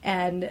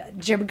 And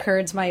Jim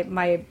Kurds,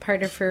 my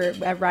partner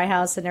at Rye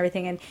House and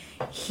everything, and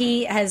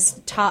he has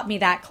taught me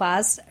that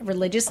class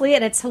religiously.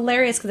 And it's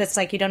hilarious because it's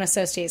like you don't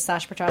associate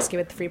Sasha Petrosky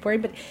with the free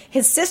pouring, but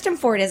his system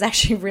for it is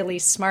actually really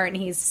smart, and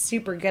he's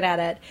super good at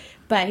it.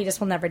 But he just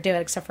will never do it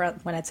except for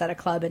when it's at a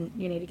club and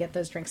you need to get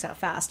those drinks out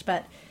fast.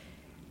 But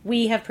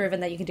we have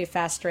proven that you can do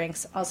fast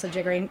drinks. Also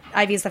jiggering.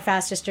 Ivy's the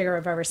fastest jigger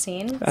I've ever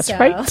seen. That's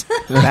right.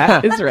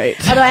 That is right.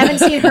 Although I haven't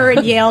seen her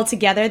and Yale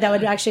together, that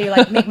would actually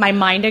make my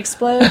mind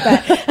explode.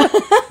 But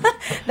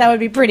that would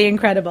be pretty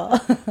incredible.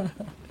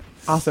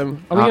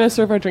 Awesome. Are we going to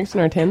serve our drinks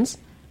in our tins?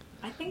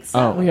 I think so.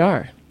 Oh, we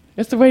are.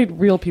 It's the way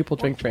real people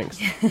drink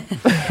drinks.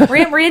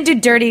 We're going to do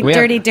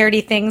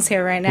dirty things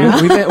here right now.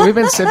 We've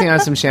been sipping on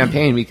some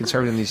champagne. We can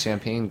serve it in these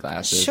champagne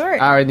glasses.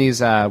 Sure. Or in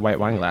these white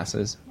wine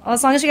glasses. Well,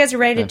 as long as you guys are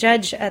ready to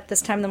judge at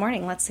this time in the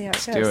morning, let's see how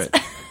it goes. Do it.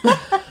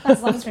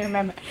 As long as we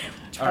remember.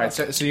 All right,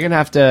 so you're going to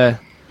have to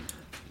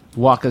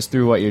walk us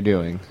through what you're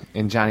doing,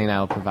 and Johnny and I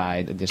will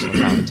provide additional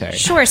commentary.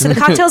 Sure. So the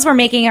cocktails we're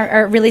making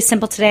are really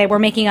simple today. We're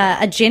making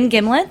a gin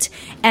gimlet,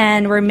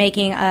 and we're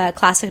making a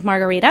classic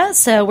margarita.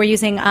 So we're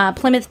using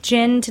Plymouth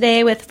gin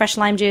today with fresh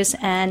lime juice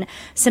and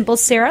simple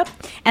syrup.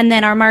 And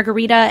then our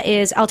margarita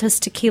is Altos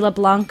Tequila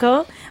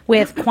Blanco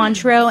with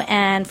Cointreau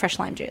and fresh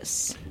lime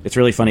juice. it's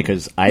really funny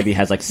because Ivy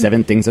has like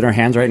 7 things in her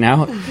hands right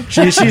now.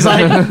 She's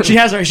like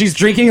she's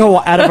drinking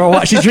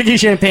she's drinking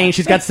champagne.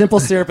 She's got simple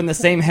syrup in the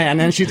same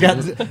hand, and she's got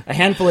a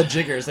handful of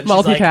jiggers. And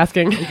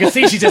Multitasking. She's like, you can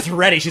see she's just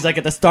ready. She's like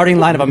at the starting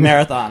line of a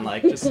marathon.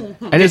 Like, just.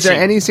 And is there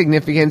any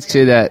significance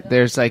to that?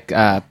 There's like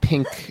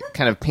pink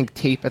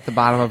tape at the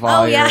bottom of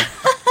all your.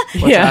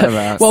 What's that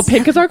about? Well,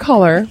 pink is our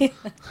color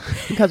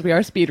because we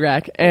are Speed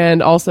Rack,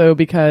 and also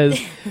because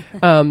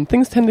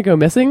things tend to go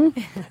missing.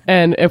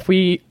 And if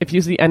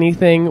you see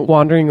anything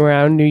wandering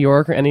around New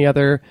York or any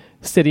other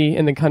city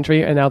in the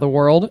country and now the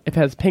world, if it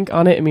has pink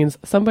on it, it means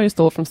somebody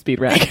stole it from Speed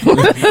Rack.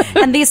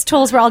 And these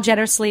tools were all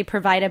generously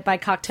provided by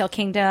Cocktail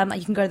Kingdom.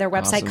 You can go to their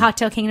website,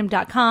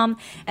 cocktailkingdom.com,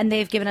 and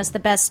they've given us the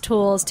best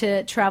tools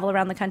to travel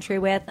around the country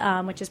with,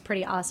 which is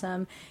pretty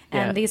awesome.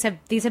 And these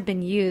have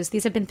been used.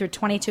 These have been through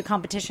 22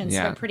 competitions.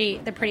 Yeah. So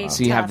they're pretty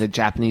So you have the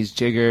Japanese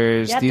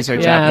jiggers. Yep, These the are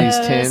Kuros,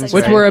 Japanese tins,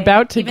 Which right? we're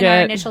about to Even get.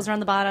 our initials are on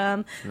the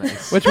bottom.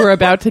 Nice. Which we're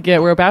about to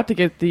get. We're about to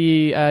get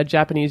the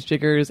Japanese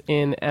jiggers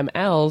in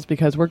MLs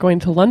because we're going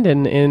to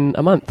London in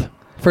a month.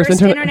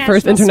 First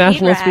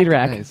international Speed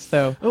Rack. Nice.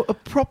 So a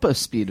proper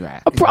Speed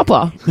Rack. a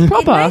proper. It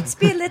might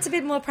be a little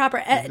bit more proper.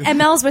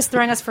 MLs was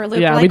throwing us for a loop.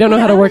 Yeah, Like, we don't know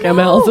how to work know.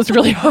 MLs. It's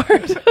really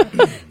hard.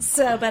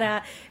 So,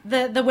 but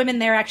the women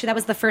there, actually, that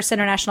was the first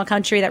international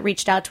country that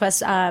reached out to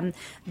us.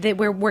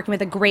 We're working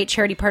with a great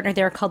charity partner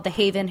there called The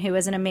Haven, who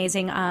is an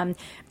amazing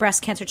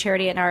breast cancer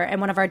charity.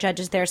 And one of our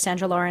judges there,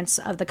 Sandra Lawrence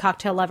of the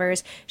Cocktail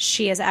Lovers,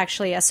 she is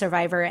actually a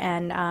survivor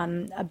and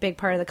a big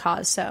part of the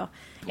cause. So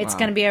it's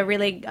going to be a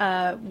really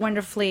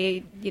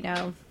wonderfully,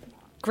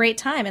 great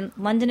time in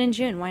London in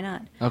June. Why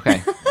not?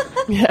 Okay.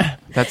 Yeah.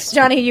 That's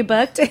Johnny, you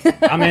booked?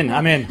 I'm in.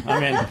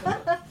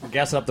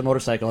 Gas up the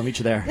motorcycle. I'll meet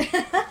you there. I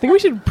think we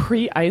should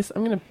pre-ice.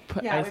 I'm going to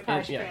put Yeah, ice we probably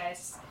in. should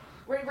pre-ice.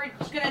 We're going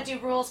to do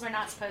rules we're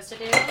not supposed to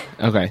do.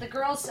 okay. The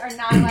girls are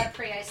not allowed to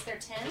pre-ice their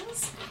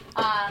tins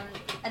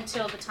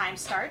until the time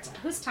starts.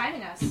 Who's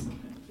timing us?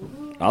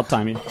 I'll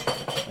time you.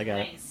 I got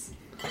it. Nice.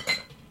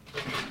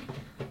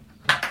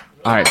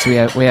 All right. So we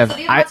have So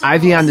these are the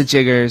Ivy rules. on the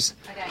jiggers.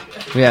 Okay.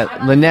 We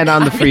have Lynette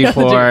on the free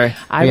pour.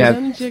 I We was have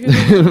on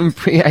jiggers.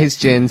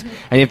 pre-iced gins, and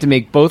you have to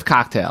make both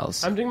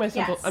cocktails. I'm doing my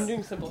simple. Yes. I'm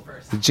doing simple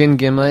first. The gin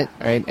gimlet,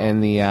 right,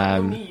 and the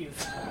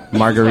Knees.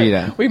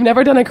 margarita. We've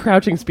never done a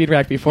crouching Speed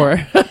Rack before.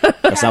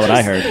 That's not what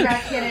I heard. Here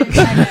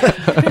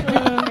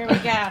we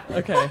go.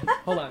 Okay,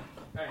 hold on.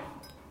 All right.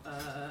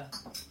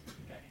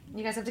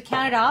 You guys have to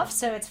count it off.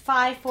 So it's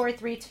 5, 4,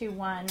 3, 2,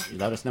 1.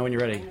 Let us know when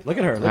you're ready. Look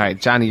at her. All right,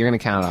 Johnny, you're gonna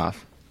count it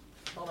off.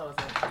 Hold on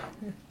a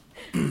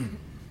second.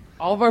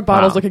 All of our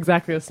bottles Wow. look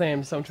exactly the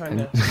same, so I'm trying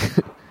to.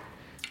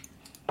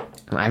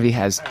 And Ivy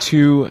has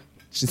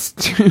just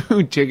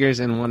two jiggers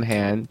in one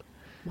hand.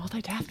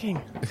 Multitasking.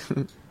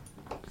 The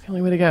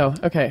only way to go.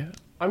 Okay,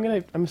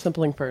 I'm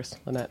simpling first,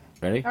 Lynette.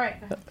 Ready? All right.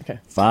 Go ahead. Okay.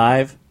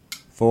 5,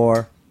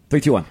 4,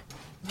 3, 2, 1.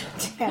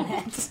 Damn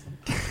it.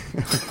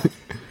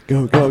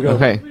 Go.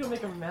 Okay, We don't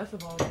make a mess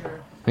of all your.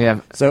 we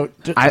have So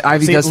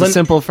Ivy see, does the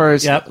simple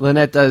first. Yep.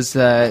 Lynette does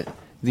the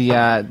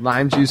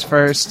lime juice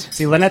first.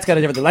 See, Lynette's got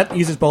a different. Lynette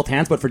uses both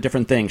hands, but for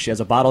different things. She has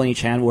a bottle in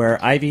each hand,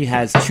 where Ivy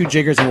has 2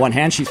 jiggers in one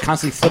hand. She's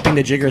constantly flipping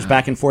the jiggers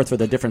back and forth for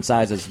the different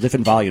sizes,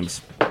 different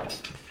volumes.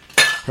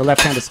 Her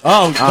left hand is.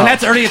 Oh,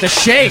 Lynette's already at the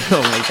shake.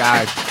 Oh my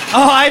god,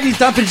 Oh, Ivy's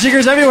dumping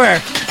jiggers everywhere.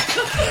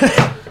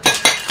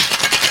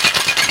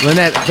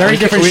 Lynette, Very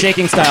different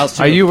shaking styles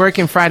too. Are you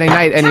working Friday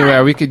night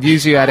anywhere? We could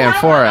use you at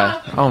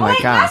Amphora. Oh my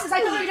Wait, god. glasses. I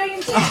thought we were doing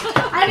it too.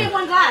 I need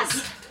one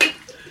glass.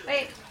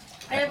 Wait.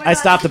 I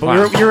stopped it,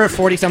 but you're at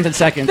 40-something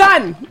seconds.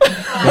 Done.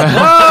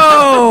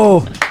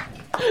 Whoa!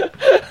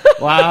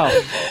 Wow.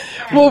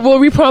 Well,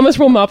 we promise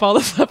we'll mop all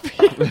this up.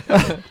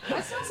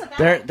 That's not so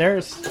bad.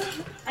 There's.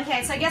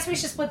 Okay, so I guess we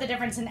should split the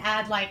difference and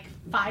add like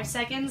 5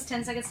 seconds,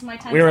 10 seconds to my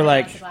time. We were so I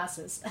like- have the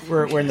glasses.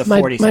 We're in the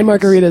my 40s.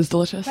 margarita is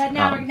delicious. But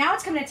now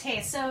it's coming to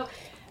taste. So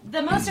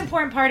the most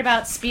important part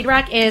about Speed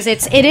Rack is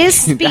it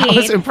is speed. That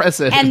was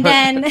impressive. And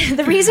then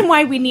the reason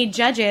why we need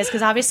judges,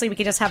 because obviously we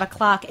could just have a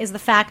clock, is the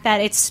fact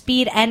that it's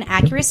speed and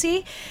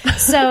accuracy.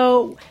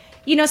 So,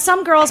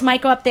 some girls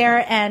might go up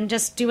there and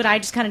just do what I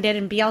just kind of did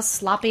and be all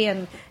sloppy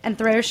and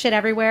throw shit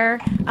everywhere.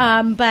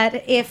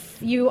 But if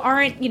you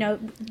aren't,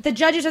 the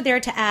judges are there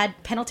to add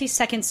penalty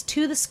seconds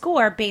to the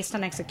score based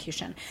on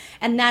execution.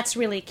 And that's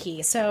really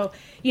key. So,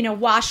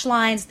 wash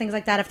lines, things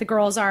like that. If the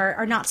girls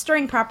are not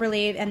stirring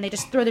properly and they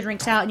just throw the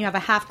drinks out and you have a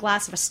half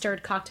glass of a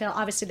stirred cocktail,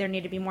 obviously there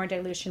need to be more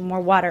dilution,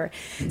 more water.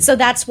 So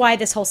that's why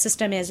this whole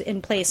system is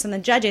in place. And the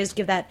judges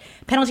give that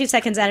penalty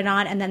seconds added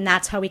on, and then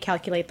that's how we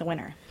calculate the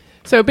winner.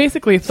 So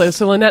basically,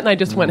 so Lynette and I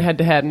just went head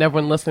to head, and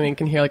everyone listening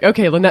can hear, like,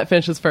 okay, Lynette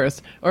finishes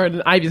first, or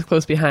Ivy's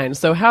close behind.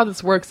 So how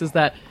this works is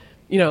that,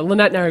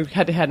 Lynette and I are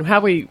head to head, and how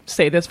we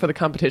say this for the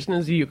competition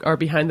is you are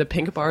behind the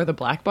pink bar or the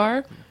black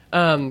bar.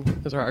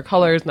 Those are our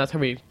colors, and that's how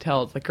we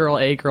tell it's like girl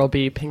A, girl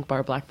B, pink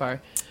bar, black bar.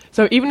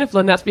 So even if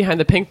Lynette's behind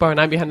the pink bar and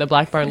I'm behind the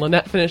black bar, and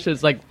Lynette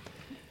finishes like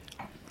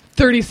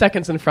 30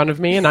 seconds in front of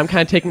me, and I'm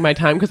kind of taking my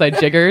time because I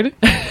jiggered.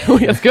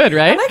 That's good,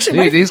 right?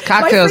 Dude, these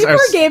cocktails my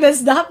free game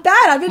is not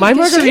bad. I've been My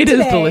drinking shit margarita is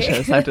today.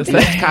 delicious, I have to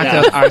These say.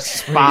 cocktails are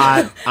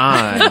spot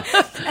on.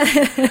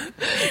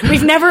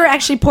 We've never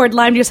actually poured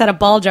lime juice out of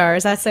ball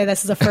jars. I'd say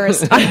this is a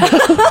first. I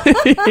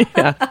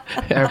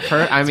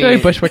mean, Very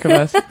Bushwick of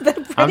us.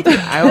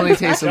 I only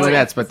taste the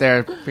Lunettes, but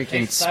they're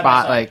freaking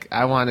spot. Like,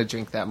 I want to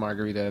drink that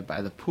margarita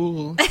by the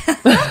pool.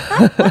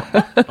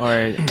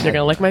 Or You're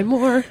gonna like mine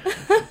more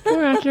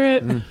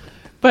accurate.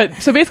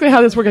 But so basically,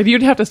 how this works,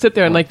 you'd have to sit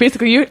there and like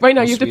basically, right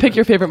now you have to pick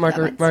your favorite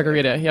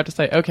margarita. You have to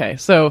say, okay,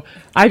 so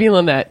Ivy and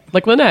Lynette,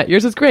 like Lynette,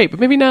 yours is great, but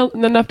maybe not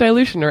enough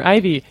dilution. Or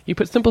Ivy, you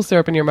put simple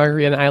syrup in your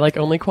margarita, and I like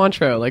only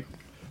Cointreau. Like,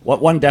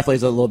 One definitely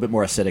is a little bit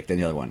more acidic than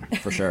the other one,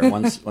 for sure.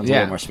 One's a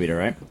little more sweeter,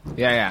 right?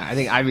 yeah. I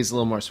think Ivy's a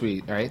little more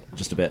sweet, right?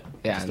 Just a bit.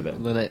 Yeah, Just a bit.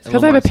 Lynette,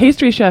 because I have a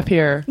pastry chef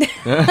here.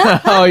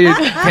 Oh, you're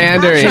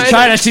pandering.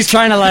 She's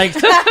trying to like,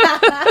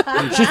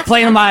 she's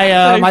playing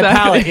my my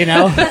palate, you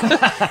know?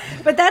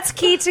 But that's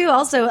key too.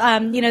 Also,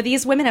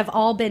 these women have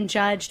all been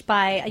judged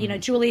by,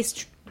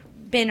 Julie's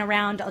been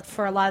around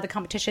for a lot of the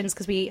competitions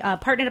because we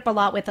partnered up a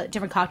lot with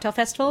different cocktail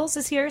festivals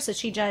this year. So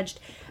she judged,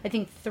 I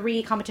think,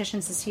 3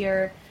 competitions this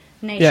year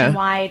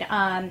nationwide.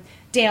 Yeah.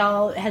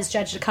 Dale has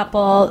judged a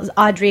couple.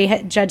 Audrey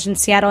had judged in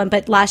Seattle,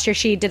 but last year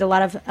she did a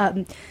lot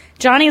of.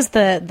 Johnny's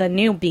the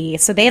newbie,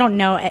 so they don't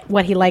know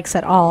what he likes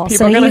at all. People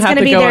so are gonna he's have going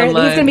to to be go there.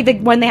 online. He's going to be the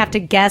one they have to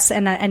guess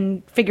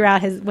and figure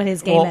out what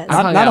his game is.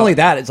 Not only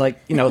that, it's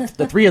like,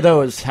 the 3 of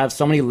those have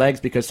so many legs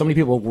because so many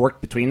people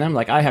work between them.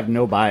 Like, I have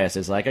no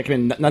biases. Like,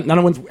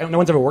 no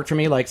one's ever worked for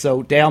me. Like,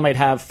 so Dale might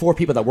have 4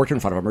 people that worked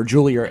in front of him, or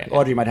Julie or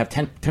Audrey might have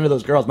 10 of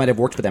those girls might have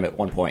worked for them at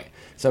one point.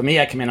 So me,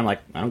 I come in, I'm like,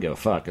 I don't give a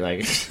fuck.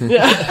 Like, all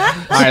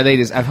right,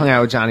 ladies, I've hung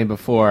out with Johnny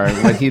before.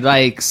 What he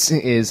likes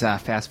is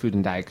fast food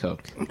and Diet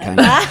Coke.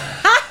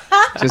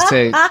 Just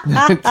to, you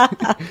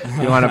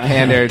want to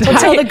pander. Don't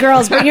tell the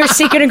girls, bring your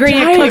secret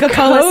ingredient Diet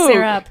Coca-Cola Coke.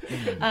 syrup.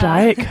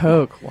 Diet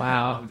Coke.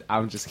 Wow.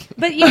 I'm just kidding.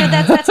 But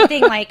that's the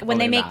thing. Like when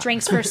they make not.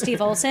 drinks for Steve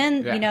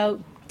Olson, Yeah.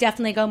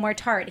 Definitely go more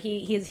tart.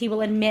 He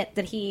will admit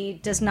that he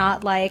does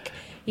not like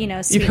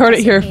sweet You've heard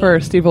it here recipe.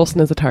 first. Steve Olson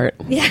is a tart.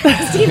 Yeah,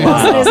 Steve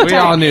Olson is a We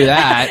tart. all knew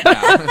that.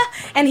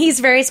 And he's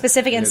very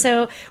specific. And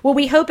so what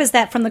we hope is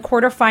that from the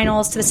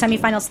quarterfinals to the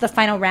semifinals to the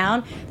final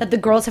round, that the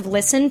girls have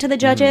listened to the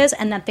judges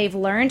and that they've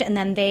learned, and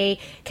then they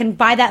can,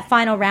 by that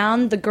final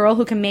round, the girl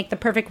who can make the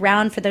perfect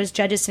round for those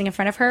judges sitting in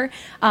front of her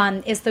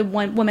is the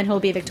one woman who will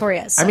be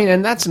victorious. I mean,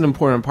 and that's an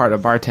important part of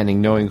bartending,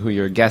 knowing who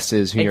your guest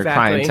is, who your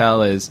Exactly.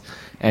 clientele is,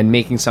 and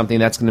making something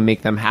that's going to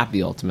make them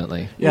happy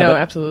ultimately. Yeah, no,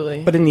 but-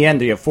 absolutely. But in the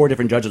end, you have 4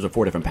 different judges with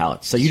 4 different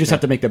palates. So you just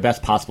have to make the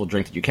best possible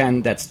drink that you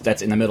can.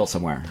 That's in the middle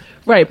somewhere.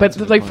 Right, but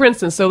like for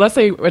instance, so let's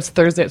say it's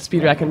Thursday at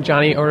Speed Rack and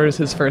Johnny orders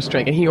his first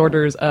drink and he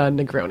orders a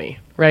Negroni,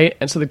 right?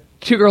 And so the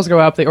 2 girls go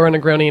up, they order a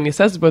Negroni, and he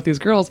says to both these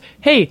girls,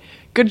 "Hey,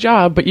 good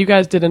job, but you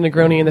guys did a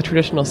Negroni in the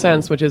traditional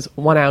sense, which is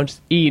 1 ounce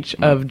each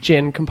of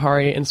gin,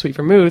 Campari, and sweet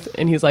vermouth."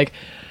 And he's like,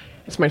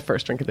 "It's my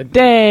first drink of the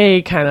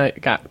day. Kind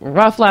of got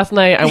rough last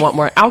night. I want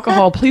more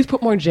alcohol. Please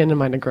put more gin in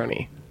my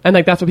Negroni." And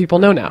like that's what people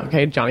know now.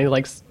 Okay, Johnny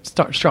likes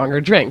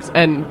stronger drinks,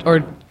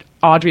 or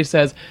Audrey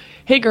says,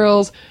 "Hey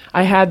girls,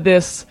 I had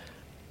this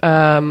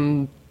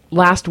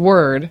Last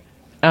Word,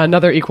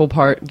 another equal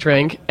part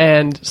drink,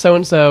 and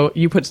so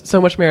you put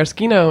so much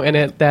maraschino in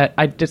it that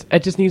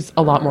it just needs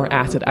a lot more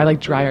acid. I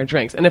like drier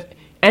drinks." And if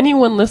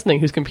anyone listening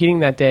who's competing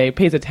that day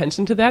pays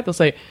attention to that, they'll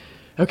say,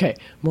 "Okay,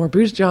 more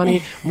booze,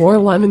 Johnny, more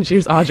lemon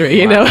juice,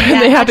 Audrey." And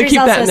they have to Audrey's keep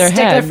that also in their a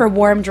stickler head. for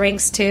warm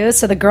drinks too.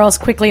 So the girls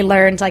quickly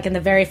learned, like in the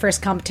very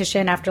first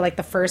competition, after like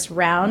the first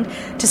round,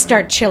 to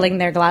start chilling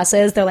their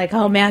glasses. They're like,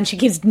 "Oh man, she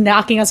keeps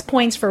knocking us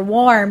points for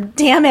warm.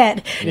 Damn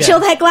it! Chill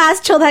that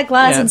glass, chill that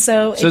glass." Yeah. And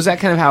so, So is that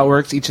kind of how it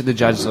works? Each of the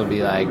judges will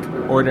be like,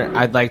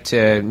 I'd like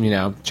to,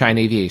 try an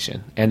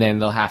aviation. And then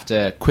they'll have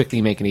to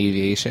quickly make an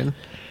aviation.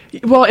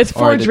 Well, it's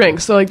 4 Or the-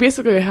 drinks. So like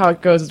basically how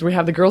it goes is we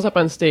have the girls up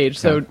on stage.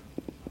 So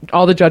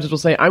all the judges will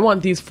say, "I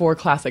want these 4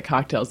 classic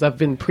cocktails that have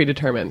been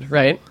predetermined,"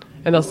 right?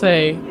 And they'll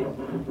say,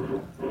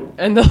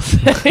 I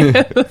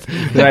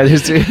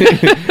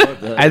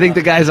think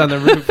the guys on the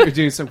roof who are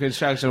doing some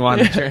construction want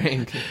a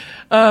drink.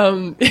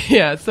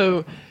 yeah.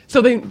 So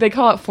they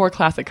call it 4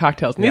 classic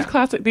cocktails, and these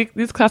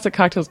classic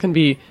cocktails can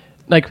be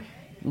like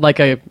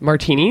a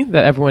martini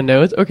that everyone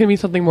knows, or it can be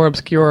something more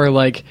obscure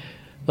like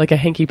a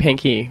hanky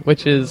panky,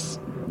 which is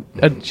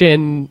a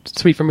gin,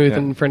 sweet vermouth,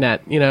 and Fernet.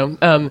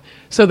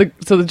 So the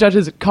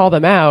judges call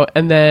them out,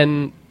 and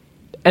then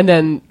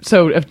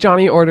so if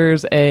Johnny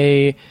orders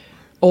a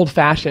old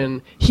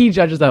fashioned, he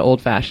judges that old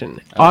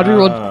fashioned. Audrey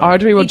will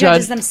he judge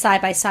judges them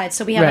side by side.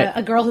 So we have Right.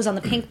 a girl who's on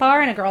the pink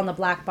bar and a girl on the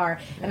black bar,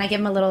 and I give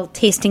them a little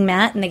tasting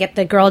mat, and they get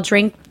the girl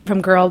drink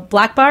from girl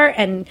black bar,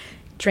 and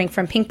drink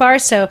from Pink Bar.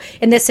 So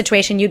in this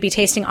situation, you'd be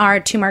tasting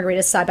our 2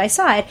 margaritas side by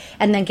side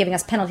and then giving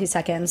us penalty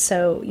seconds.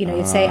 So,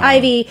 you'd say,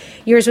 Ivy,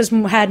 yours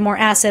had more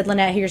acid.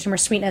 Lynette, here's more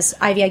sweetness.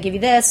 Ivy, I give you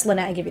this.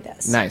 Lynette, I give you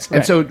this. Nice. Right.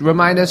 And so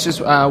remind us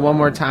just one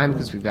more time,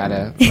 because we've got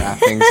to wrap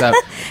things up.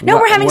 No,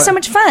 we're having so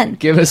much fun.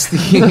 Give us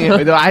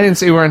the... I didn't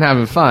say we weren't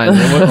having fun.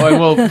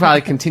 We'll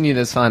probably continue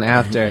this fun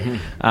after.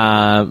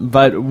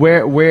 But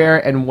where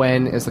and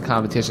when is the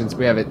competitions?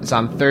 It's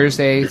on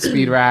Thursday,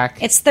 Speed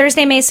Rack. It's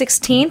Thursday, May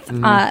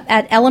 16th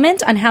at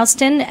Element on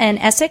Houston and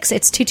Essex.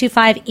 It's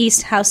 225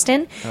 East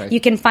Houston. Right. You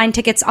can find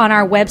tickets on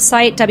our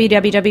website,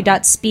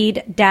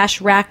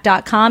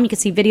 www.speed-rack.com. You can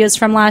see videos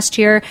from last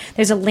year.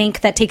 There's a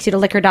link that takes you to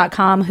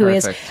liquor.com, who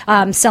is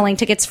selling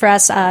tickets for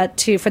us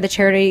for the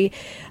charity.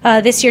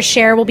 This year,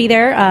 SHARE will be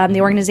there,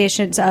 the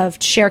organizations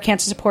of SHARE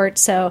Cancer Support.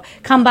 So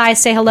come by,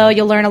 say hello.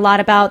 You'll learn a lot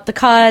about the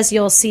cause.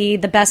 You'll see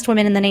the best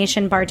women in the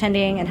nation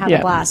bartending and have a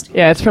blast.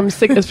 Yeah, it's from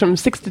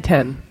 6 to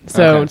 10.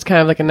 So it's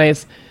kind of like a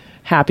nice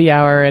happy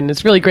hour, and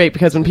it's really great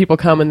because when people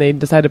come and they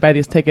decide to buy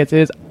these tickets,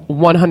 it is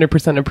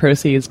 100% of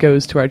proceeds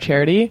goes to our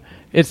charity.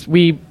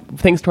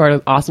 Thanks to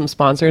our awesome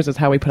sponsors, is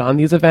how we put on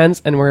these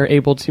events, and we're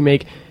able to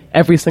make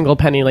every single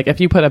penny. Like if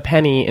you put a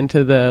penny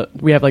into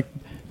we have like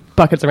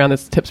buckets around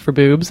this tips for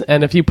boobs,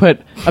 and if you put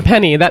a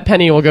penny, that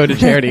penny will go to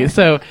charity.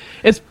 So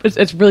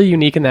it's really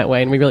unique in that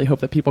way, and we really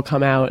hope that people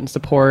come out and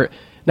support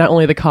not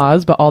only the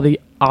cause, but all the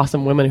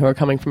awesome women who are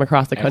coming from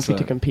across the country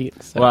to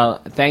compete. So.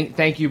 Well,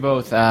 thank you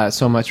both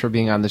so much for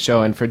being on the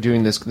show and for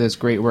doing this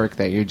great work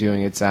that you're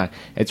doing.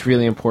 It's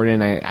really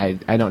important.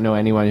 I don't know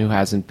anyone who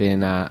hasn't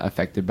been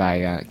affected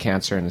by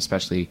cancer, and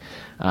especially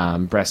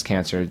breast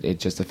cancer. It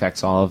just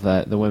affects all of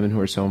the women who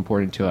are so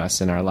important to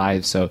us in our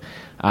lives. So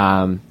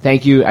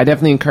thank you. I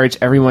definitely encourage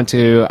everyone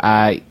to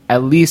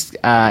at least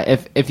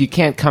if you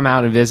can't come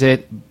out and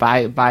visit,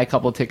 buy a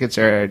couple of tickets,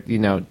 or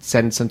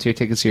send some to your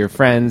tickets to your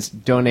friends.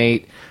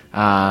 Donate.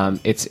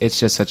 It's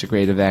just such a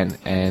great event,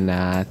 and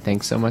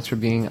thanks so much for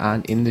being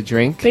on In the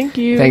Drink. Thank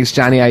you. Thanks,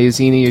 Johnny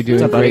Iuzzini. You're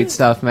doing great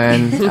stuff,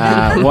 man.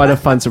 What a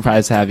fun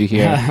surprise to have you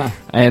here.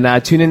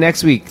 And tune in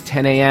next week,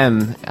 10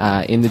 a.m.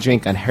 In the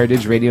Drink on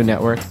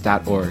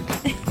heritageradionetwork.org.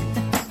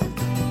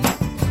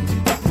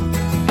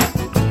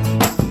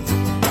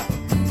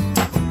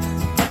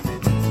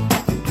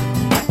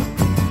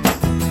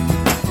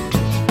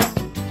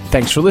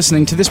 Thanks for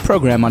listening to this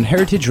program on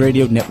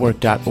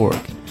heritageradionetwork.org.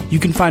 You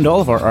can find all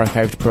of our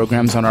archived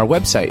programs on our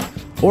website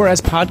or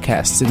as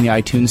podcasts in the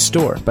iTunes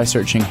Store by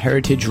searching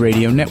Heritage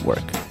Radio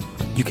Network.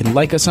 You can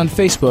like us on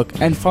Facebook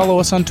and follow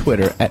us on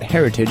Twitter at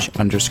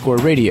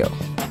 @heritage_radio.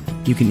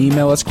 You can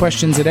email us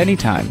questions at any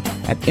time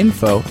at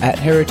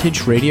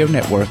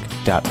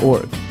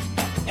info@heritageradionetwork.org.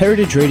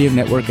 Heritage Radio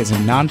Network is a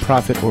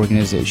non-profit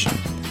organization.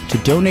 To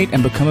donate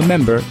and become a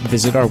member,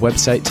 visit our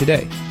website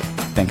today.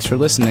 Thanks for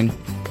listening.